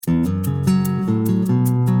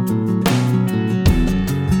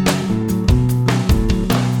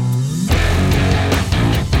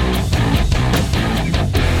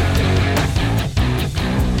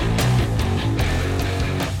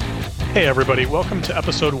Hey everybody, welcome to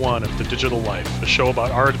episode 1 of The Digital Life, a show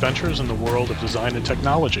about our adventures in the world of design and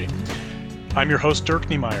technology. I'm your host, Dirk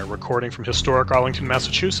Niemeyer, recording from historic Arlington,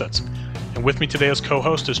 Massachusetts. And with me today as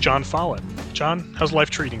co-host is John Follett. John, how's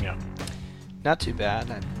life treating you? Not too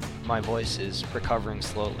bad. My voice is recovering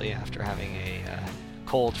slowly after having a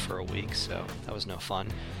cold for a week, so that was no fun.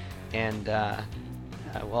 And,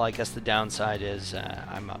 well, I guess the downside is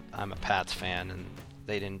I'm a Pats fan, and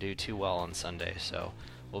they didn't do too well on Sunday, so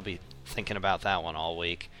we'll be thinking about that one all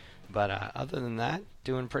week. But other than that,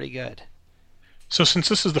 doing pretty good. So since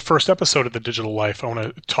this is the first episode of The Digital Life, I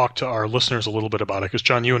want to talk to our listeners a little bit about it, because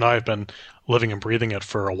John, you and I have been living and breathing it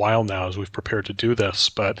for a while now as we've prepared to do this.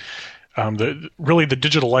 But really the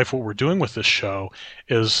Digital Life, what we're doing with this show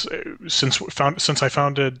is, since I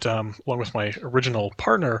founded, along with my original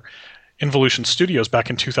partner, Involution Studios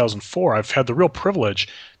back in 2004, I've had the real privilege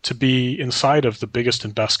to be inside of the biggest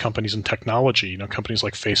and best companies in technology. You know, companies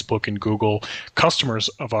like Facebook and Google. Customers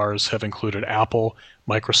of ours have included Apple,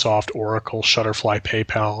 Microsoft, Oracle, Shutterfly,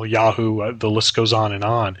 PayPal, Yahoo. The list goes on.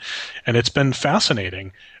 And it's been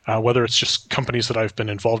fascinating, whether it's just companies that I've been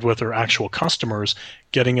involved with or actual customers,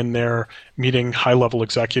 getting in there, meeting high-level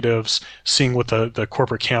executives, seeing what the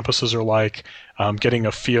corporate campuses are like, getting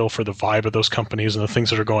a feel for the vibe of those companies and the things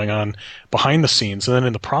that are going on behind the scenes. And then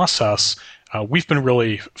in the process, we've been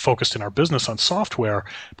really focused in our business on software,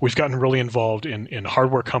 but we've gotten really involved in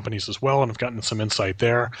hardware companies as well, and have gotten some insight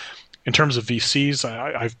there. In terms of VCs,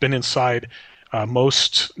 I've been inside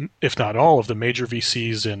most, if not all, of the major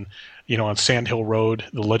VCs on Sand Hill Road,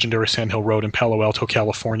 the legendary Sand Hill Road in Palo Alto,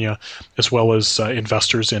 California, as well as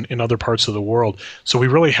investors in other parts of the world. So we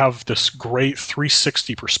really have this great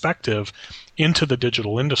 360 perspective into the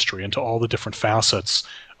digital industry, into all the different facets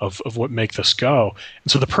of what make this go.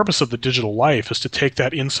 And so the purpose of The Digital Life is to take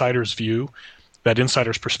that insider's view, that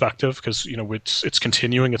insider's perspective, because it's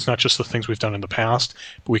continuing. It's not just the things we've done in the past,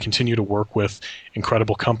 but we continue to work with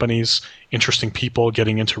incredible companies, interesting people,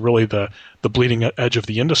 getting into really the bleeding edge of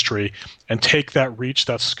the industry, and take that reach,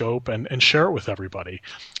 that scope, and share it with everybody.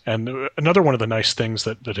 And another one of the nice things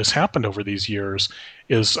that has happened over these years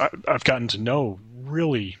is I've gotten to know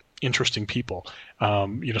really interesting people.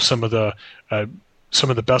 Some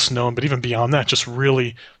of the best known, but even beyond that, just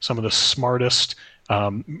really some of the smartest,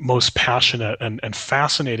 most passionate and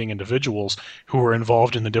fascinating individuals who are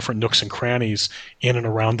involved in the different nooks and crannies in and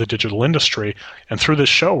around the digital industry. And through this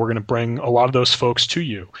show, we're going to bring a lot of those folks to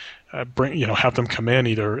you. Have them come in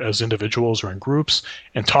either as individuals or in groups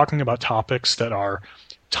and talking about topics that are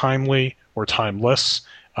timely or timeless,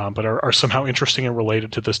 but are somehow interesting and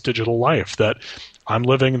related to this digital life that I'm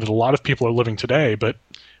living and that a lot of people are living today. But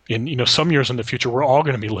in some years in the future, we're all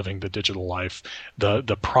going to be living the digital life.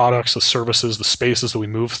 The products, the services, the spaces that we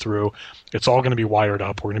move through, it's all going to be wired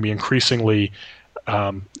up. We're going to be increasingly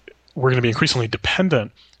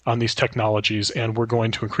dependent on these technologies, and we're going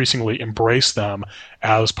to increasingly embrace them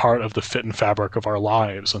as part of the fit and fabric of our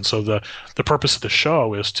lives. And so the purpose of the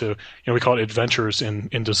show is to, we call it Adventures in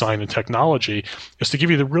Design and Technology, is to give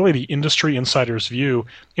you the industry insider's view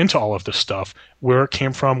into all of this stuff, where it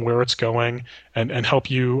came from, where it's going, and help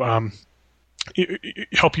you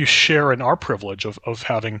share in our privilege of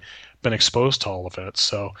having been exposed to all of it.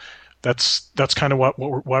 So that's kind of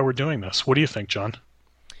why we're doing this. What do you think, John?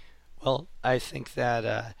 Well, I think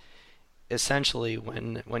that essentially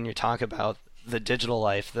when you talk about the digital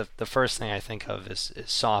life, the first thing I think of is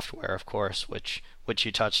software, of course, which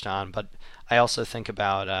you touched on. But I also think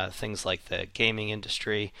about things like the gaming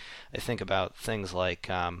industry. I think about things like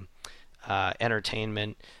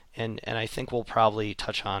entertainment, and I think we'll probably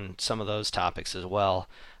touch on some of those topics as well,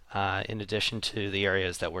 in addition to the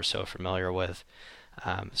areas that we're so familiar with.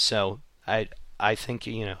 So I think,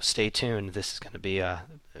 stay tuned. This is going to be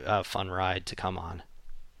a fun ride to come on.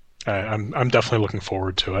 I'm definitely looking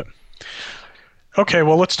forward to it. Okay,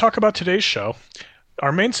 well, let's talk about today's show.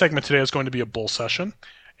 Our main segment today is going to be a bull session.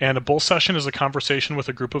 And a bull session is a conversation with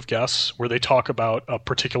a group of guests where they talk about a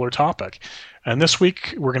particular topic. And this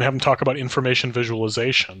week, we're going to have them talk about information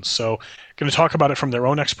visualization. So going to talk about it from their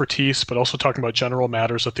own expertise, but also talking about general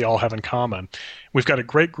matters that they all have in common. We've got a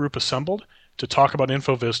great group assembled to talk about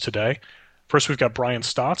InfoVis today. First, we've got Brian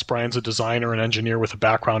Stotz. Brian's a designer and engineer with a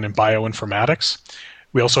background in bioinformatics.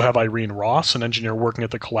 We also have Irene Ross, an engineer working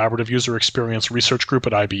at the Collaborative User Experience Research Group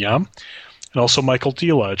at IBM. And also Michael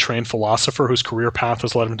Dila, a trained philosopher whose career path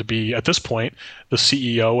has led him to be, at this point, the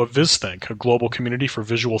CEO of VizThink, a global community for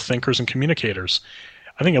visual thinkers and communicators.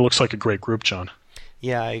 I think it looks like a great group, John.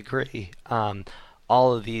 Yeah, I agree.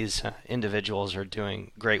 All of these individuals are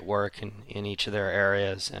doing great work in each of their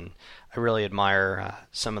areas, and I really admire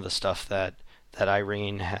some of the stuff that that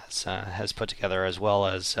Irene has put together, as well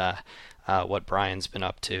as what Brian's been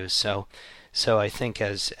up to. So I think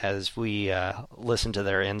as we listen to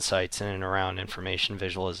their insights in and around information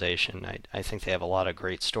visualization, I think they have a lot of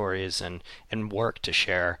great stories and work to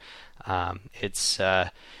share.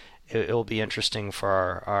 It will be interesting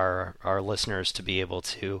for our listeners to be able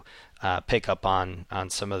to pick up on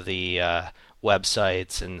some of the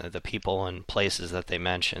websites and the people and places that they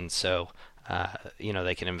mentioned, so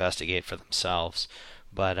they can investigate for themselves.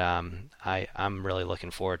 But I'm really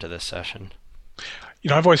looking forward to this session.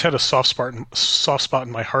 I've always had a soft spot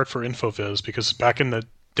in my heart for InfoViz, because back in the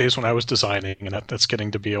days when I was designing, and that's getting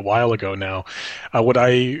to be a while ago now, what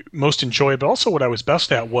I most enjoyed, but also what I was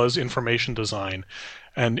best at, was information design.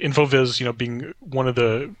 And InfoViz, being one of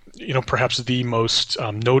the, perhaps the most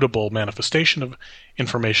notable manifestation of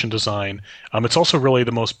information design, it's also really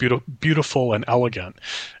the most beautiful and elegant.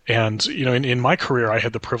 And, in my career, I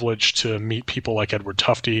had the privilege to meet people like Edward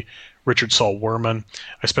Tufte, Richard Saul Wurman.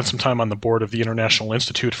 I spent some time on the board of the International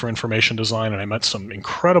Institute for Information Design, and I met some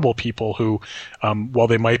incredible people who, while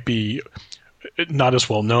they might be not as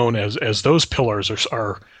well known as those pillars,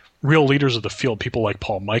 are real leaders of the field. People like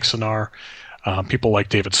Paul Meixenar, people like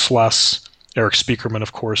David Sless, Eric Spiekerman,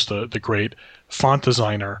 of course, the great font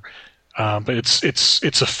designer. But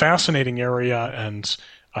it's a fascinating area, and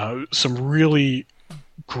some really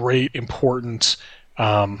great, important,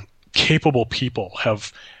 capable people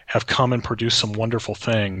have come and produced some wonderful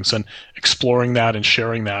things. And exploring that and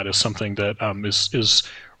sharing that is something that is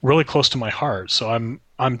really close to my heart. So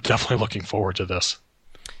I'm definitely looking forward to this.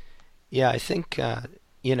 Yeah, I think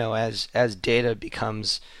as data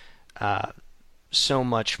becomes so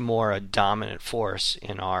much more a dominant force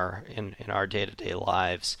in our day-to-day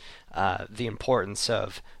lives, the importance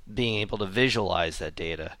of being able to visualize that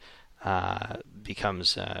data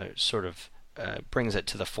becomes brings it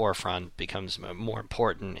to the forefront, becomes more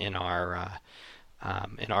important in our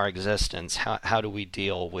existence. How do we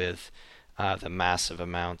deal with the massive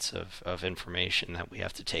amounts of information that we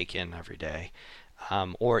have to take in every day,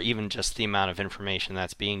 or even just the amount of information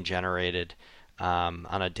that's being generated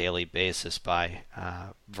on a daily basis by a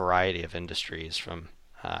variety of industries, from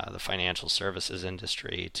the financial services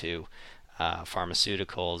industry to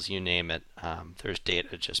pharmaceuticals, you name it. There's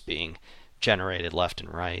data just being generated left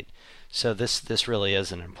and right. So this really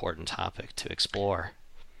is an important topic to explore.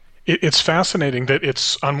 It's fascinating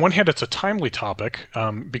that on one hand, it's a timely topic,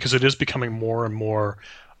 because it is becoming more and more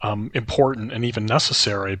important and even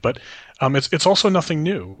necessary, but it's also nothing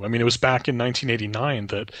new. I mean, it was back in 1989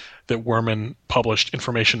 that Wurman published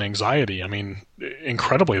Information Anxiety. I mean,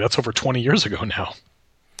 incredibly, that's over 20 years ago now.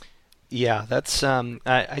 Yeah, that's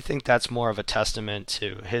I think that's more of a testament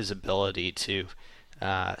to his ability to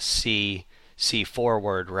see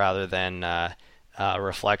forward rather than a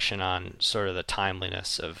reflection on sort of the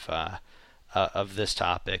timeliness of this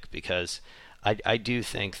topic, because I do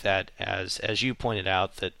think that as you pointed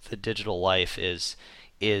out, that the digital life is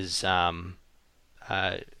not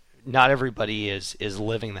everybody is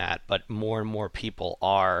living that, but more and more people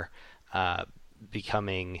are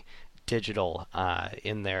becoming digital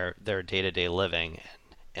in their day-to-day living.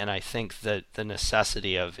 And I think that the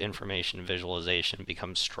necessity of information visualization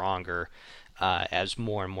becomes stronger as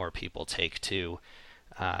more and more people take to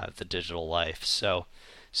the digital life. So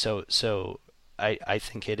I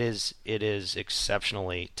think it is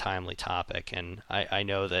exceptionally timely topic, and I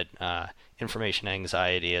know that information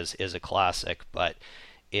anxiety is a classic, but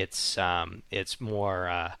it's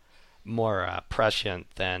more prescient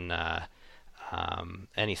than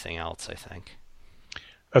anything else, I think.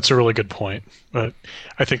 That's a really good point. But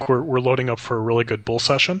I think we're loading up for a really good bull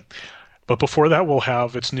session. But before that, we'll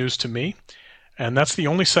have It's News to Me. And that's the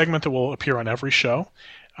only segment that will appear on every show.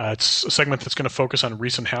 It's a segment that's going to focus on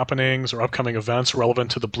recent happenings or upcoming events relevant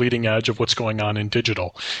to the bleeding edge of what's going on in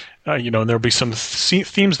digital. And there'll be some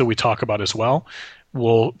themes that we talk about as well.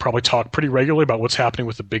 We'll probably talk pretty regularly about what's happening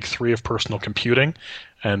with the big three of personal computing,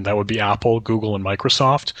 and that would be Apple, Google, and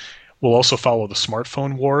Microsoft. We'll also follow the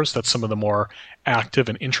smartphone wars. That's some of the more active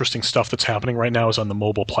and interesting stuff that's happening right now is on the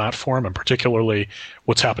mobile platform, and particularly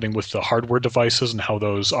what's happening with the hardware devices and how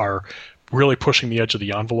those are really pushing the edge of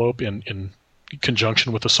the envelope in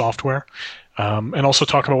conjunction with the software. And also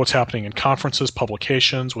talk about what's happening in conferences,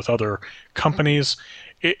 publications, with other companies.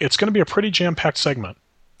 It's going to be a pretty jam-packed segment.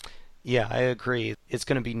 Yeah, I agree. It's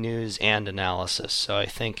going to be news and analysis. So I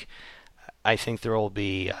think there will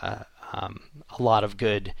be a lot of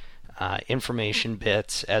good information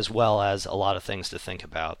bits, as well as a lot of things to think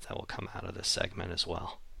about that will come out of this segment as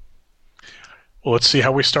well. Well, let's see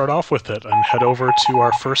how we start off with it and head over to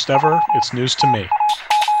our first ever It's News to Me.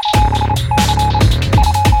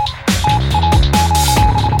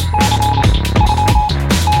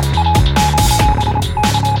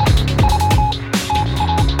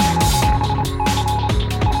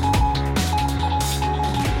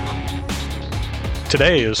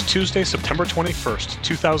 Today is Tuesday, September 21st,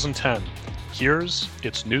 2010. Here's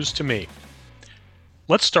It's News to Me.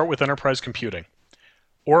 Let's start with enterprise computing.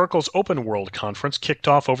 Oracle's Open World conference kicked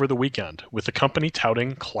off over the weekend, with the company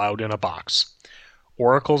touting cloud in a box.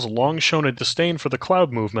 Oracle's long shown a disdain for the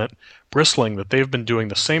cloud movement, bristling that they've been doing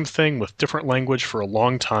the same thing with different language for a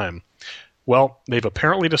long time. Well, they've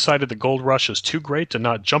apparently decided the gold rush is too great to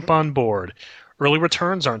not jump on board. Early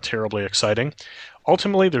returns aren't terribly exciting.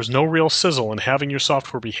 Ultimately, there's no real sizzle in having your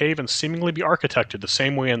software behave and seemingly be architected the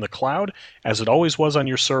same way in the cloud as it always was on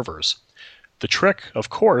your servers. The trick, of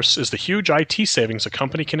course, is the huge IT savings a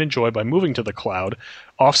company can enjoy by moving to the cloud,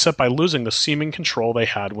 offset by losing the seeming control they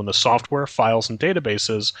had when the software, files, and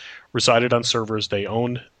databases resided on servers they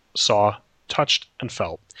owned, saw, touched, and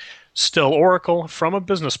felt. Still, Oracle, from a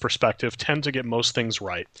business perspective, tend to get most things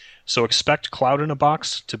right, so expect cloud in a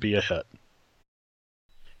box to be a hit.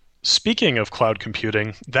 Speaking of cloud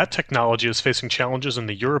computing, that technology is facing challenges in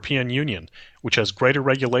the European Union, which has greater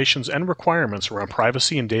regulations and requirements around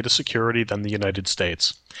privacy and data security than the United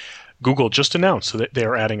States. Google just announced that they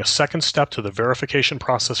are adding a second step to the verification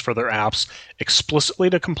process for their apps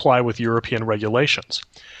explicitly to comply with European regulations.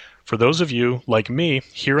 For those of you, like me,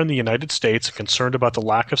 here in the United States and concerned about the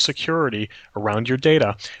lack of security around your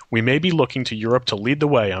data, we may be looking to Europe to lead the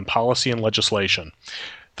way on policy and legislation.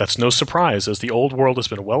 That's no surprise, as the old world has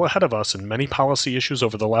been well ahead of us in many policy issues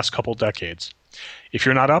over the last couple decades. If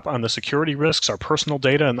you're not up on the security risks our personal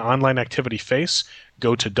data and online activity face,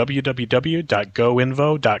 go to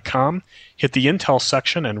www.goinvo.com, hit the Intel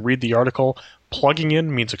section, and read the article, Plugging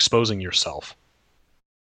In Means Exposing Yourself.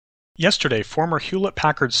 Yesterday, former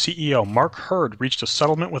Hewlett-Packard CEO Mark Hurd reached a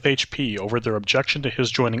settlement with HP over their objection to his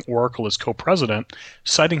joining Oracle as co-president,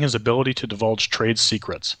 citing his ability to divulge trade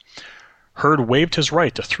secrets. Hurd waived his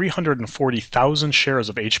right to 340,000 shares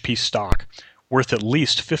of HP stock, worth at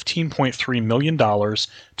least $15.3 million,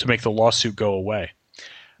 to make the lawsuit go away.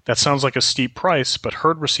 That sounds like a steep price, but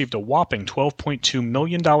Hurd received a whopping $12.2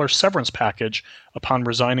 million severance package upon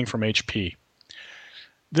resigning from HP.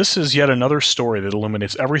 This is yet another story that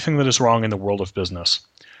illuminates everything that is wrong in the world of business.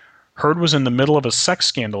 Hurd was in the middle of a sex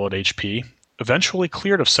scandal at HP, eventually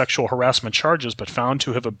cleared of sexual harassment charges but found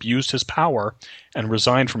to have abused his power and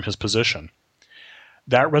resigned from his position.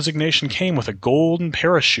 That resignation came with a golden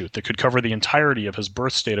parachute that could cover the entirety of his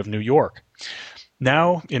birth state of New York.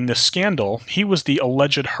 Now, in this scandal, he was the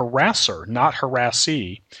alleged harasser, not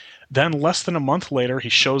harassee. Then, less than a month later, he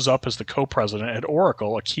shows up as the co-president at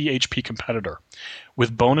Oracle, a key HP competitor.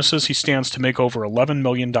 With bonuses, he stands to make over $11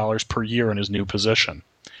 million per year in his new position.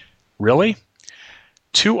 Really?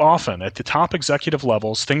 Too often, at the top executive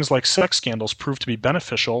levels, things like sex scandals prove to be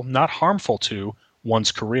beneficial, not harmful to,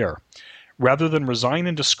 one's career. Rather than resign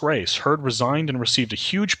in disgrace, Hurd resigned and received a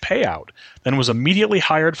huge payout, then was immediately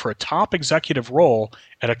hired for a top executive role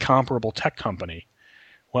at a comparable tech company.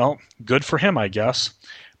 Well, good for him, I guess.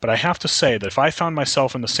 But I have to say that if I found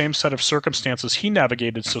myself in the same set of circumstances he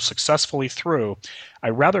navigated so successfully through, I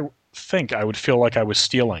rather think I would feel like I was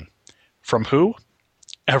stealing. From who?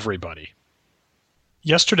 Everybody.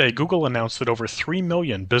 Yesterday, Google announced that over 3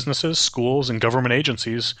 million businesses, schools, and government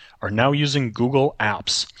agencies are now using Google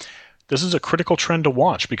Apps. This is a critical trend to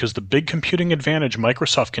watch because the big computing advantage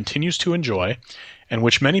Microsoft continues to enjoy, and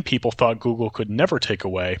which many people thought Google could never take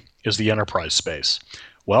away, is the enterprise space.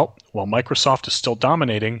 Well, while Microsoft is still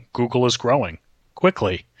dominating, Google is growing.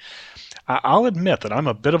 Quickly. I'll admit that I'm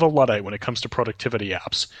a bit of a Luddite when it comes to productivity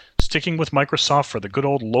apps, sticking with Microsoft for the good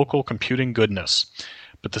old local computing goodness.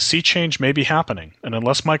 But the sea change may be happening, and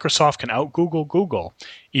unless Microsoft can out-Google Google,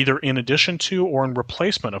 either in addition to or in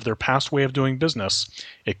replacement of their past way of doing business,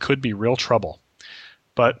 it could be real trouble.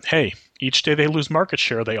 But hey, each day they lose market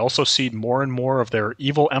share, they also cede more and more of their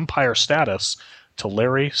evil empire status to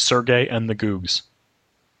Larry, Sergey, and the Googs.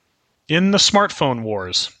 In the smartphone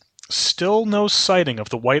wars, still no sighting of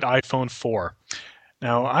the white iPhone 4.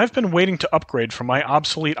 Now, I've been waiting to upgrade from my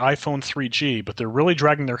obsolete iPhone 3G, but they're really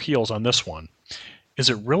dragging their heels on this one. Is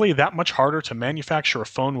it really that much harder to manufacture a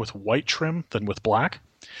phone with white trim than with black?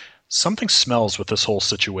 Something smells with this whole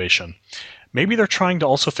situation. Maybe they're trying to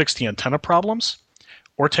also fix the antenna problems?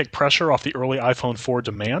 Or take pressure off the early iPhone 4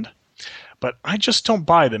 demand? But I just don't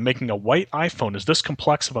buy that making a white iPhone is this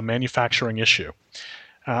complex of a manufacturing issue.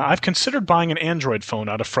 I've considered buying an Android phone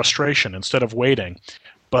out of frustration instead of waiting,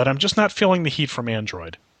 but I'm just not feeling the heat from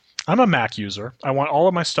Android. I'm a Mac user. I want all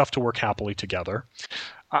of my stuff to work happily together.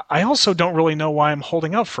 I also don't really know why I'm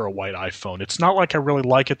holding out for a white iPhone. It's not like I really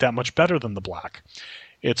like it that much better than the black.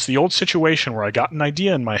 It's the old situation where I got an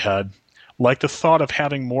idea in my head, like the thought of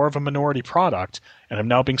having more of a minority product, and I'm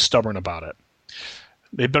now being stubborn about it.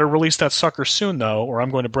 They better release that sucker soon, though, or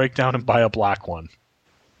I'm going to break down and buy a black one.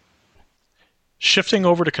 Shifting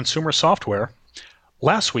over to consumer software,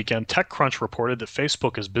 last weekend TechCrunch reported that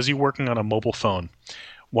Facebook is busy working on a mobile phone.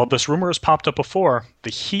 While this rumor has popped up before, the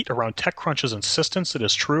heat around TechCrunch's insistence it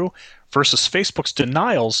is true versus Facebook's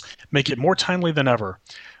denials make it more timely than ever.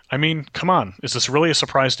 I mean, come on, is this really a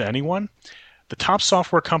surprise to anyone? The top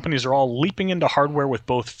software companies are all leaping into hardware with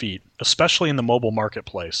both feet, especially in the mobile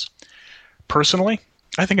marketplace. Personally,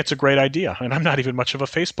 I think it's a great idea, and I'm not even much of a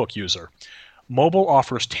Facebook user. Mobile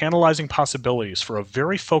offers tantalizing possibilities for a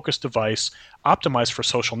very focused device optimized for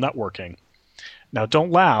social networking. Now,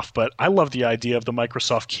 don't laugh, but I love the idea of the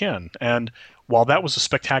Microsoft Kin, and while that was a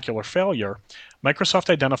spectacular failure, Microsoft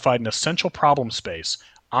identified an essential problem space: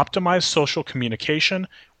 optimize social communication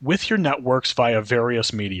with your networks via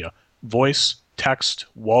various media: voice, text,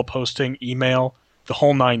 wall posting, email, the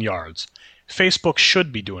whole 9 yards. Facebook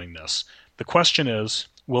should be doing this. The question is,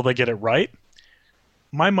 will they get it right?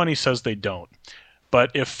 My money says they don't.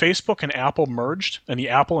 But if Facebook and Apple merged and the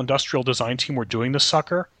Apple industrial design team were doing this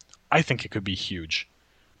sucker, I think it could be huge.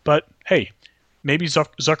 But hey, maybe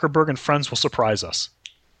Zuckerberg and friends will surprise us.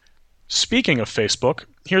 Speaking of Facebook,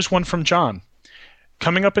 here's one from John.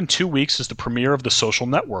 Coming up in 2 weeks is the premiere of The Social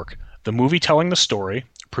Network, the movie telling the story,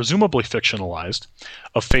 presumably fictionalized,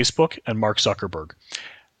 of Facebook and Mark Zuckerberg.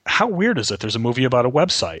 How weird is it there's a movie about a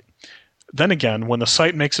website? Then again, when the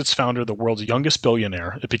site makes its founder the world's youngest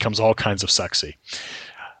billionaire, it becomes all kinds of sexy.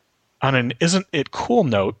 On an isn't it cool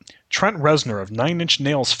note, Trent Reznor of Nine Inch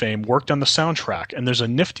Nails fame worked on the soundtrack, and there's a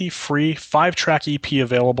nifty free 5-track EP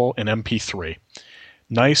available in MP3.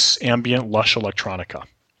 Nice, ambient, lush electronica.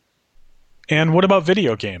 And what about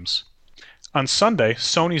video games? On Sunday,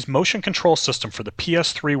 Sony's motion control system for the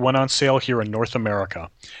PS3 went on sale here in North America.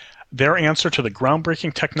 Their answer to the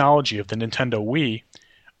groundbreaking technology of the Nintendo Wii,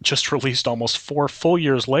 just released almost 4 full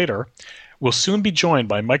years later, will soon be joined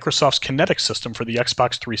by Microsoft's Kinetic system for the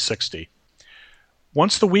Xbox 360.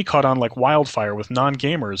 Once the Wii caught on like wildfire with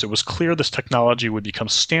non-gamers, it was clear this technology would become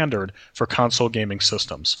standard for console gaming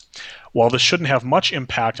systems. While this shouldn't have much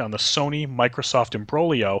impact on the Sony-Microsoft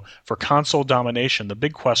imbroglio for console domination, the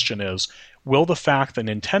big question is, will the fact that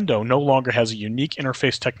Nintendo no longer has a unique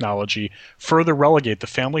interface technology further relegate the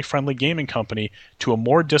family-friendly gaming company to a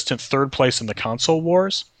more distant third place in the console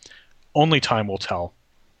wars? Only time will tell.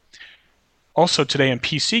 Also today in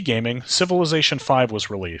PC gaming, Civilization V was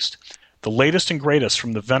released. The latest and greatest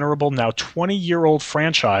from the venerable, now 20-year-old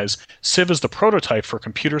franchise, Civ is the prototype for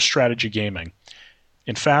computer strategy gaming.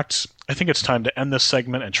 In fact, I think it's time to end this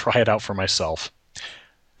segment and try it out for myself.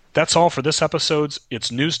 That's all for this episode's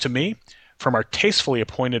It's News to Me. From our tastefully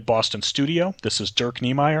appointed Boston studio, this is Dirk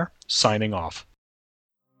Niemeyer, signing off.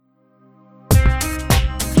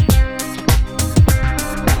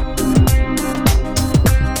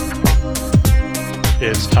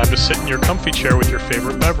 It's time to sit in your comfy chair with your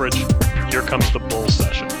favorite beverage. Here comes the Bull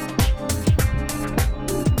Session.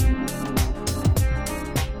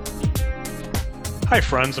 Hi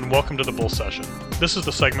friends, and welcome to the Bull Session. This is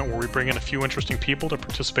the segment where we bring in a few interesting people to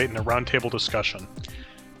participate in a roundtable discussion.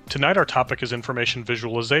 Tonight our topic is information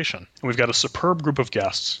visualization, and we've got a superb group of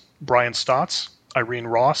guests: Brian Stotz, Irene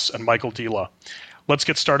Ross, and Michael Dila. Let's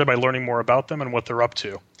get started by learning more about them and what they're up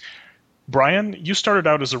to. Brian, you started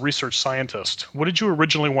out as a research scientist. What did you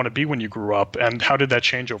originally want to be when you grew up, and how did that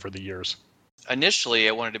change over the years? Initially,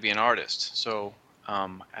 I wanted to be an artist, so I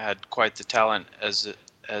had quite the talent as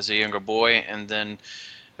a younger boy, and then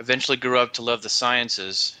eventually grew up to love the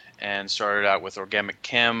sciences and started out with organic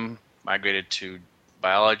chem, migrated to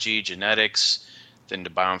biology, genetics, then to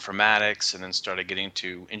bioinformatics, and then started getting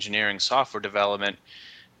to engineering, software development,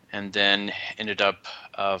 and then ended up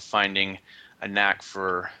finding a knack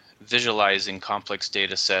for visualizing complex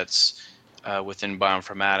data sets within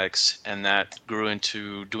bioinformatics, and that grew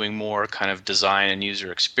into doing more kind of design and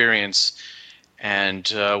user experience,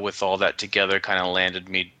 and with all that together kind of landed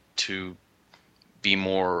me to be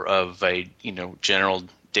more of a general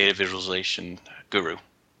data visualization guru.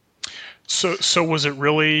 So was it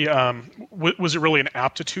really an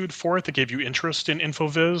aptitude for it that gave you interest in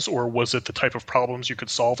InfoVis, or was it the type of problems you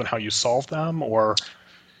could solve and how you solved them, or?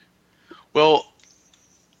 Well,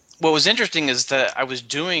 what was interesting is that I was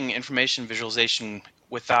doing information visualization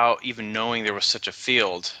without even knowing there was such a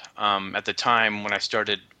field. At the time when I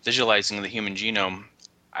started visualizing the human genome,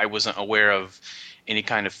 I wasn't aware of any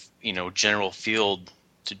kind of general field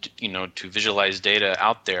to visualize data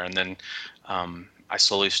out there, and then I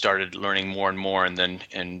slowly started learning more and more, and then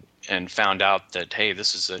and found out that, hey,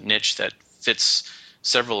 this is a niche that fits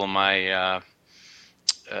several of my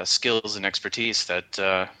skills and expertise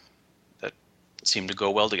that seem to go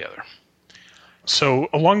well together. So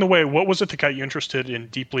along the way, what was it that got you interested in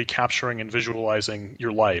deeply capturing and visualizing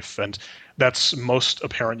your life? And that's most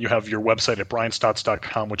apparent. You have your website at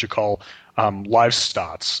brianstotts.com, which you call live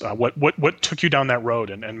stots. What took you down that road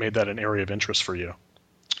and made that an area of interest for you?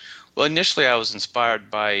 Well, initially I was inspired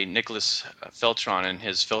by Nicholas Feltron and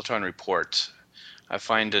his Feltron report. I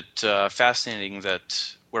find it fascinating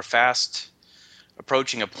that we're fast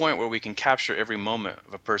approaching a point where we can capture every moment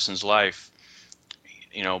of a person's life.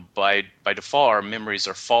 By default, our memories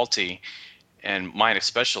are faulty, and mine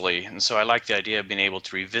especially. And so I like the idea of being able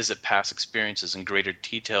to revisit past experiences in greater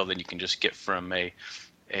detail than you can just get from a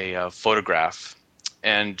photograph.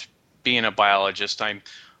 And being a biologist, I'm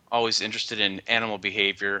always interested in animal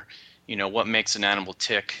behavior. What makes an animal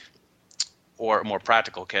tick, or a more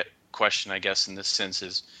practical question, I guess, in this sense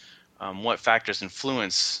is what factors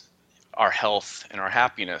influence our health and our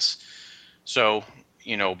happiness. So,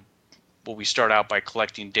 we start out by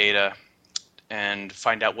collecting data and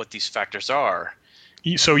find out what these factors are.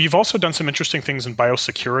 So you've also done some interesting things in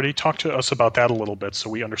biosecurity. Talk to us about that a little bit so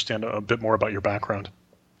we understand a bit more about your background.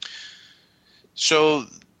 So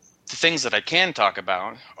the things that I can talk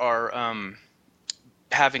about are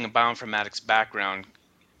having a bioinformatics background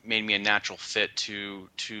made me a natural fit to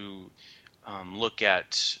look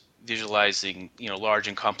at visualizing large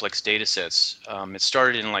and complex data sets. It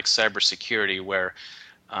started in like cybersecurity where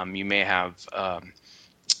you may have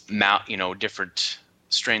different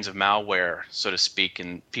strains of malware, so to speak,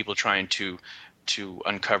 and people trying to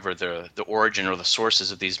uncover the origin or the sources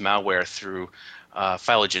of these malware through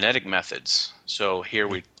phylogenetic methods. So here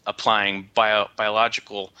we're applying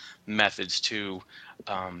biological methods to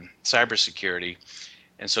cybersecurity,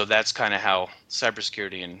 and so that's kind of how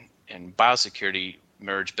cybersecurity and biosecurity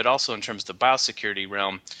merge. But also in terms of the biosecurity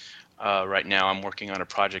realm, right now I'm working on a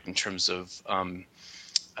project in terms of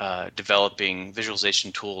developing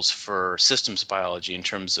visualization tools for systems biology in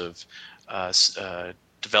terms of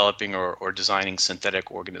developing or designing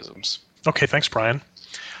synthetic organisms. Okay, thanks, Brian.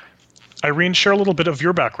 Irene, share a little bit of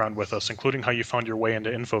your background with us, including how you found your way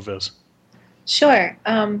into InfoVis. Sure.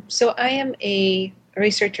 So I am a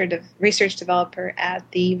research developer at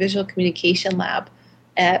the Visual Communication Lab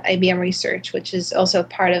at IBM Research, which is also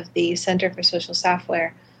part of the Center for Social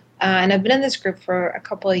Software. And I've been in this group for a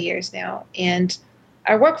couple of years now. And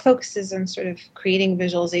our work focuses on sort of creating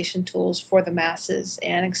visualization tools for the masses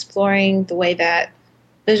and exploring the way that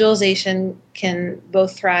visualization can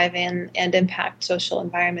both thrive and impact social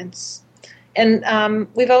environments. And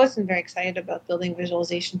we've always been very excited about building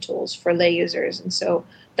visualization tools for lay users. And so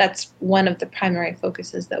that's one of the primary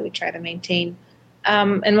focuses that we try to maintain.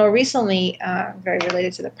 And more recently, very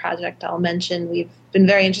related to the project, I'll mention we've been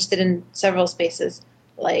very interested in several spaces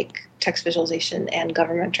like text visualization and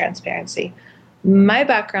government transparency. My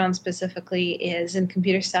background specifically is in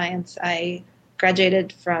computer science. I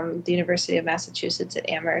graduated from the University of Massachusetts at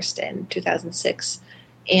Amherst in 2006.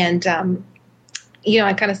 And,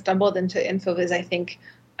 I kind of stumbled into InfoVis, I think,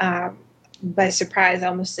 by surprise. I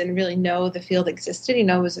almost didn't really know the field existed.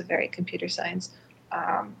 It was a very computer science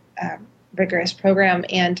rigorous program.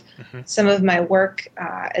 And some of my work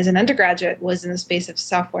as an undergraduate was in the space of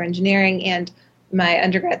software engineering, and my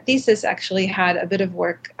undergrad thesis actually had a bit of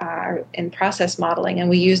work in process modeling, and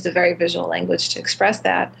we used a very visual language to express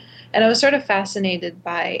that. And I was sort of fascinated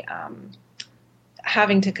by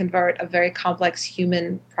having to convert a very complex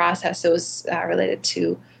human process that was related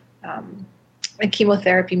to a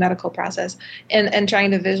chemotherapy medical process and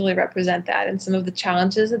trying to visually represent that and some of the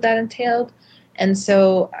challenges that entailed. And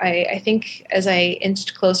so I think as I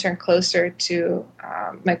inched closer and closer to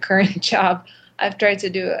my current job, I've tried to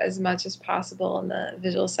do as much as possible on the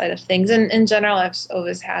visual side of things. And in general, I've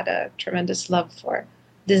always had a tremendous love for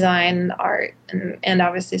design, art, and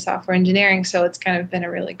obviously software engineering. So it's kind of been a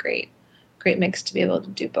really great mix to be able to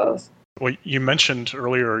do both. Well, you mentioned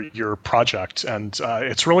earlier your project, and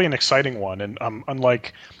it's really an exciting one. And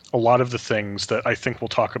unlike a lot of the things that I think we'll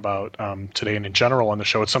talk about today and in general on the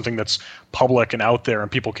show, it's something that's public and out there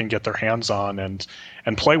and people can get their hands on and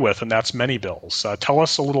play with, and that's Manybills. Tell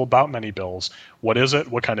us a little about Manybills. What is it?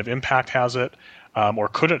 What kind of impact has it? Or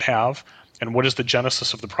could it have? And what is the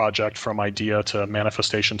genesis of the project from idea to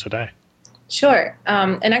manifestation today? Sure.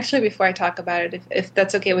 And actually, before I talk about it, if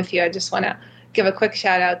that's okay with you, I just want to give a quick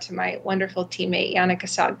shout out to my wonderful teammate, Yannick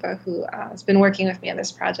Asagba, who has been working with me on this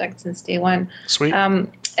project since day one. Sweet.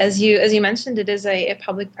 As you mentioned, it is a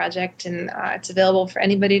public project, and it's available for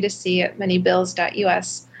anybody to see at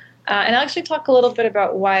manybills.us. And I'll actually talk a little bit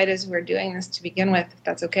about why it is we're doing this to begin with, if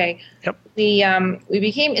that's okay. Yep. We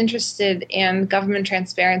became interested in government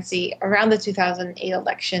transparency around the 2008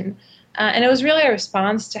 election. And it was really a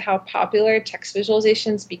response to how popular text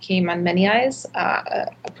visualizations became on Many Eyes,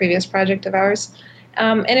 a previous project of ours.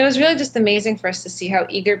 And it was really just amazing for us to see how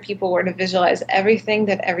eager people were to visualize everything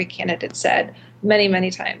that every candidate said many,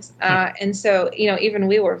 many times. And so, even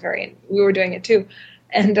we were doing it too.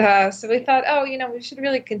 And so we thought, we should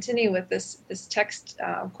really continue with this text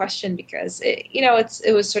question because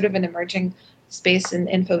it was sort of an emerging space in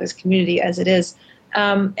InfoVis community as it is.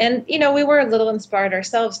 And we were a little inspired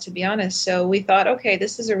ourselves, to be honest. So we thought, okay,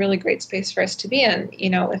 this is a really great space for us to be in.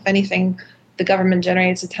 If anything, the government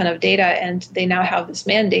generates a ton of data and they now have this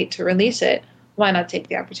mandate to release it. Why not take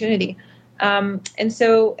the opportunity? And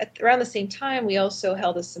so around the same time, we also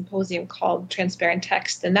held a symposium called Transparent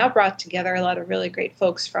Text, and that brought together a lot of really great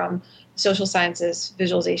folks from social sciences,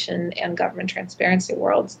 visualization, and government transparency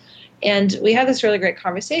worlds. And we had this really great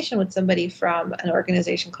conversation with somebody from an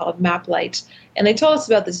organization called MapLight, and they told us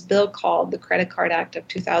about this bill called the Credit Card Act of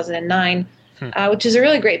 2009, which is a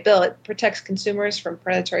really great bill. It protects consumers from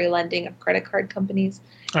predatory lending of credit card companies.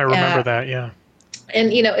 I remember that, yeah.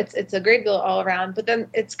 And, it's a great bill all around, but then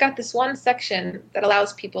it's got this one section that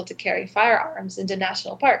allows people to carry firearms into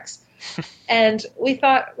national parks. And we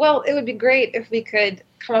thought, well, it would be great if we could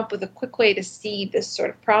come up with a quick way to see this sort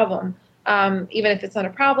of problem, even if it's not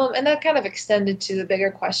a problem. And that kind of extended to the bigger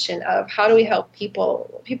question of how do we help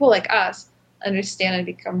people like us understand and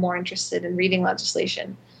become more interested in reading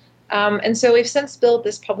legislation. And so we've since built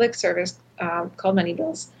this public service called Many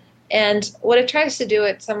Bills. And what it tries to do,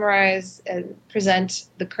 it summarize and present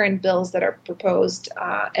the current bills that are proposed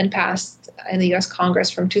and passed in the U.S. Congress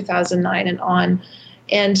from 2009 and on.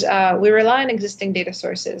 And we rely on existing data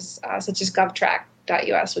sources such as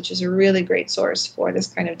govtrack.us, which is a really great source for this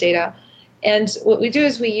kind of data. And what we do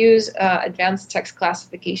is we use advanced text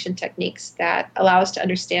classification techniques that allow us to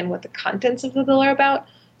understand what the contents of the bill are about.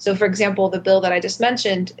 So, for example, the bill that I just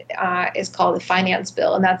mentioned is called the Finance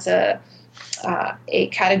Bill, and that's a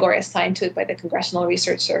category assigned to it by the Congressional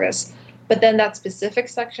Research Service. But then that specific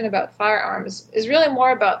section about firearms is really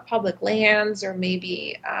more about public lands or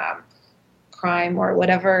maybe crime or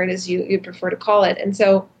whatever it is you prefer to call it. And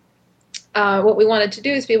so what we wanted to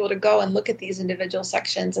do is be able to go and look at these individual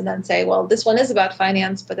sections and then say, well, this one is about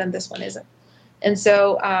finance, but then this one isn't. And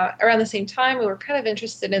so around the same time, we were kind of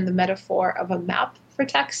interested in the metaphor of a map for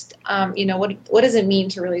text. What does it mean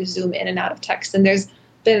to really zoom in and out of text? And there's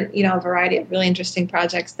been, a variety of really interesting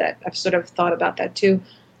projects that I've sort of thought about that too.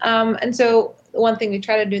 And so one thing we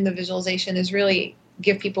try to do in the visualization is really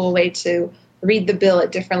give people a way to read the bill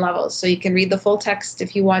at different levels. So you can read the full text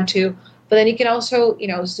if you want to, but then you can also,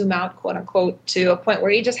 zoom out, quote unquote, to a point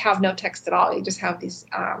where you just have no text at all. You just have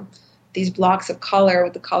these blocks of color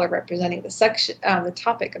with the color representing the section, the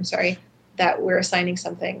topic, that we're assigning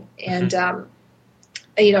something. And,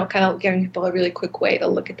 kind of giving people a really quick way to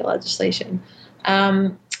look at the legislation.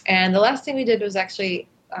 And the last thing we did was actually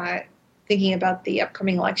thinking about the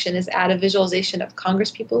upcoming election is add a visualization of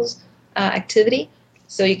congresspeople's activity.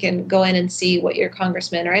 So you can go in and see what your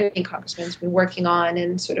congressman or any congressman's been working on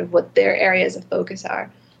and sort of what their areas of focus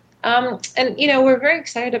are. And we're very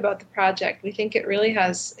excited about the project. We think it really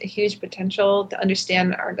has a huge potential to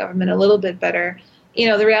understand our government a little bit better.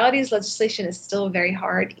 The reality is legislation is still very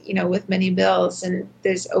hard, with many bills, and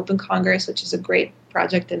there's Open Congress, which is a great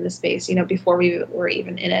project in this space, before we were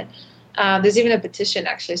even in it. There's even a petition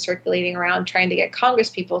actually circulating around trying to get Congress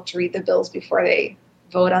people to read the bills before they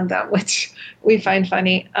vote on them, which we find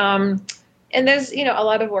funny. And there's, a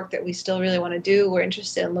lot of work that we still really want to do. We're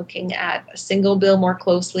interested in looking at a single bill more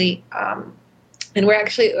closely. And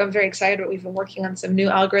I'm very excited. We've been working on some new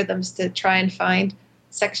algorithms to try and find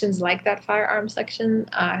sections like that firearm section,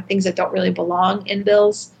 things that don't really belong in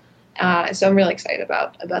bills. So I'm really excited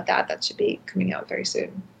about that. That should be coming out very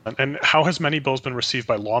soon. And how has Many Bills been received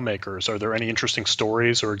by lawmakers? Are there any interesting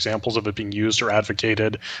stories or examples of it being used or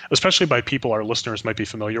advocated, especially by people our listeners might be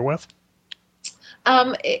familiar with?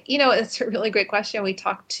 It's a really great question. We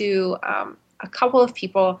talked to a couple of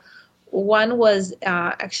people. One was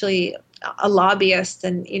actually a lobbyist,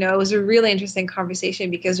 and it was a really interesting conversation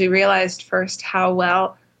because we realized first how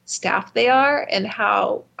well staffed they are and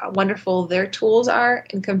how wonderful their tools are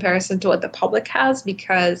in comparison to what the public has,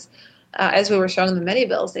 because as we were showing them many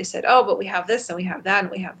bills, they said, oh, but we have this and we have that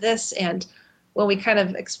and we have this. And when we kind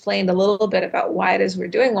of explained a little bit about why it is we're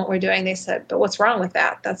doing what we're doing, they said, but what's wrong with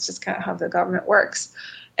that? That's just kind of how the government works.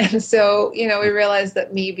 And so, we realized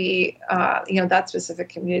that maybe, that specific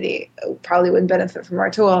community probably wouldn't benefit from our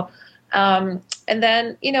tool. And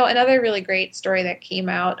then, another really great story that came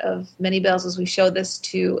out of Many Bills was we showed this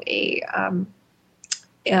to Nikki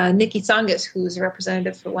Tsongas, who's a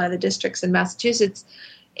representative for one of the districts in Massachusetts.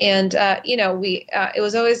 And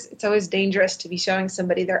it's always dangerous to be showing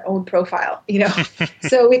somebody their own profile,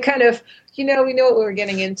 So we kind of, we know what we were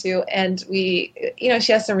getting into, and she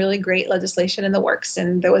has some really great legislation in the works,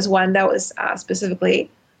 and there was one that was specifically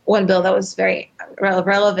one bill that was very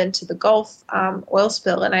relevant to the Gulf oil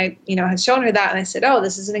spill, and I, had shown her that, and I said, "Oh,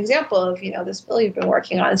 this is an example of this bill you've been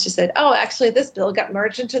working on." And she said, "Oh, actually, this bill got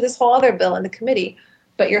merged into this whole other bill in the committee,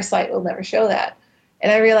 but your site will never show that."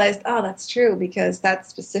 And I realized, oh, that's true, because that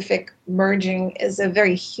specific merging is a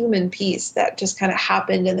very human piece that just kind of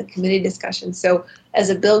happened in the committee discussion. So as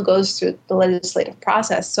a bill goes through the legislative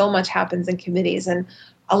process, so much happens in committees, and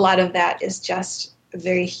a lot of that is just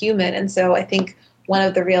very human. And so I think one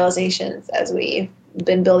of the realizations as we've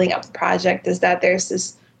been building up the project is that there's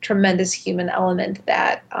this tremendous human element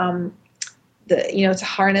that to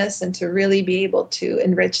harness and to really be able to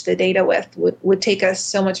enrich the data with would take us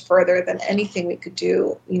so much further than anything we could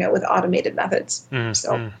do, with automated methods.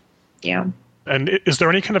 So, yeah. And is there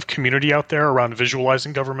any kind of community out there around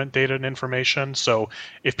visualizing government data and information? So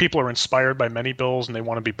if people are inspired by many bills and they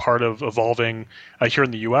want to be part of evolving here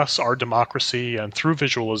in the U.S., our democracy, and through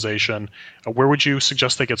visualization, where would you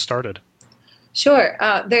suggest they get started? Sure.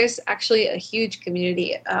 There's actually a huge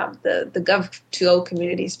community, the Gov2O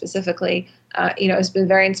community specifically, has been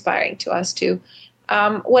very inspiring to us too.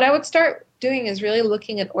 What I would start doing is really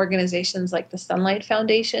looking at organizations like the Sunlight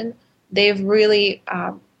Foundation. They've really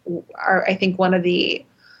are, I think, one of the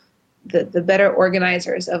better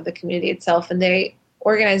organizers of the community itself, and they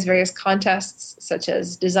organize various contests such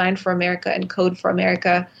as Design for America and Code for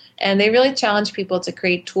America, and they really challenge people to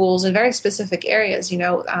create tools in very specific areas.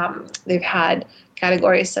 They've had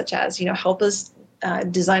categories such as, help us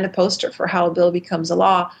design a poster for how a bill becomes a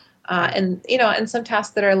law, and some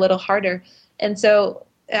tasks that are a little harder. And so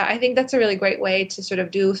I think that's a really great way to sort of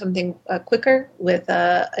do something quicker with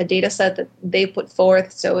a data set that they put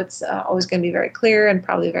forth. So it's always going to be very clear and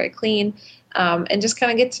probably very clean, and just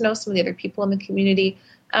kind of get to know some of the other people in the community.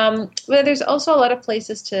 But there's also a lot of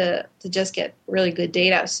places to just get really good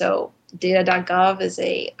data. So data.gov is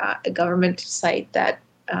a government site that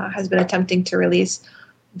has been attempting to release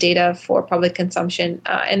data for public consumption.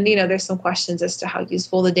 And there's some questions as to how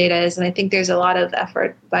useful the data is. And I think there's a lot of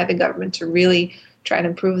effort by the government to really try and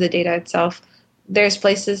improve the data itself. There's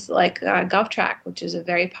places like GovTrack, which is a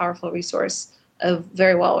very powerful resource of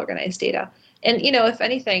very well-organized data. And, if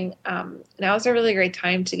anything, now is a really great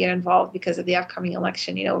time to get involved because of the upcoming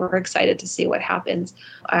election. We're excited to see what happens.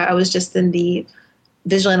 I was just in the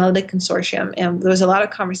Visual Analytic Consortium, and there was a lot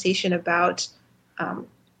of conversation about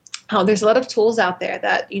how there's a lot of tools out there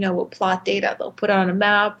that, will plot data. They'll put it on a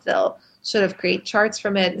map. They'll sort of create charts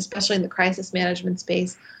from it, especially in the crisis management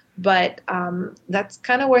space. But that's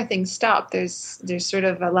kind of where things stop. There's sort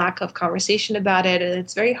of a lack of conversation about it, and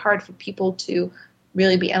it's very hard for people to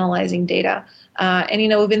really be analyzing data. And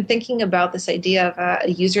we've been thinking about this idea of a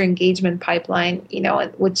user engagement pipeline,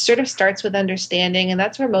 which sort of starts with understanding, and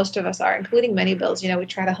that's where most of us are, including many bills. We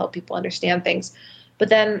try to help people understand things. But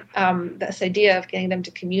then this idea of getting them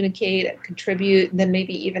to communicate and contribute, and then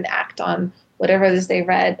maybe even act on whatever it is they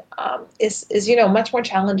read is much more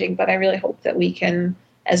challenging. But I really hope that we can,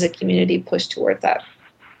 as a community, push toward that.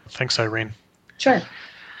 Thanks, Irene. Sure.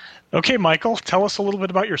 Okay, Michael, tell us a little bit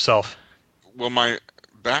about yourself. Well, my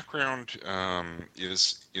background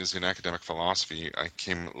is in academic philosophy. I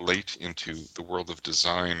came late into the world of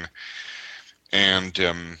design, and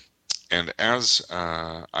as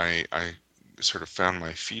I sort of found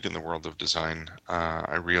my feet in the world of design,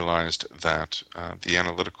 I realized that the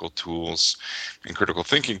analytical tools and critical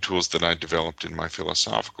thinking tools that I developed in my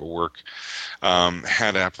philosophical work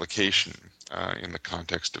had application in the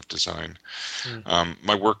context of design.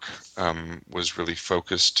 My work was really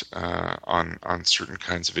focused on certain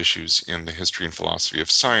kinds of issues in the history and philosophy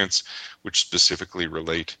of science, which specifically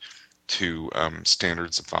relate to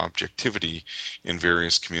standards of objectivity in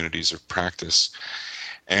various communities of practice.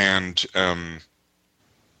 And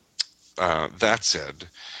that said,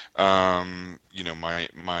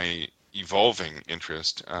 my evolving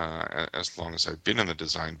interest, as long as I've been in the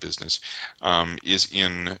design business, is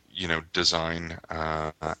in design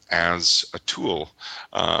as a tool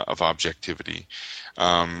of objectivity,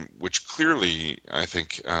 which clearly I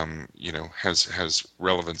think has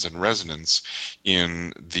relevance and resonance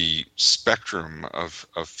in the spectrum of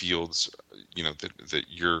fields that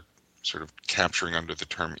you're sort of capturing under the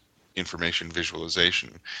term information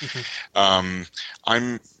visualization. Mm-hmm.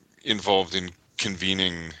 I'm involved in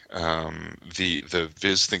convening the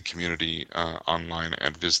VizThink community online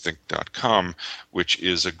at vizthink.com, which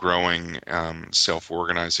is a growing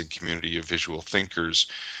self-organizing community of visual thinkers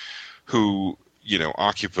who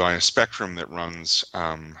occupy a spectrum that runs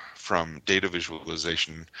from data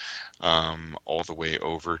visualization all the way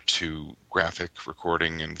over to graphic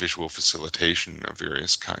recording and visual facilitation of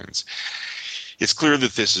various kinds. It's clear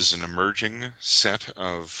that this is an emerging set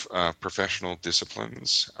of professional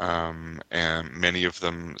disciplines, and many of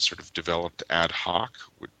them sort of developed ad hoc,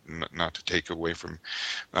 not to take away from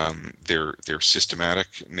their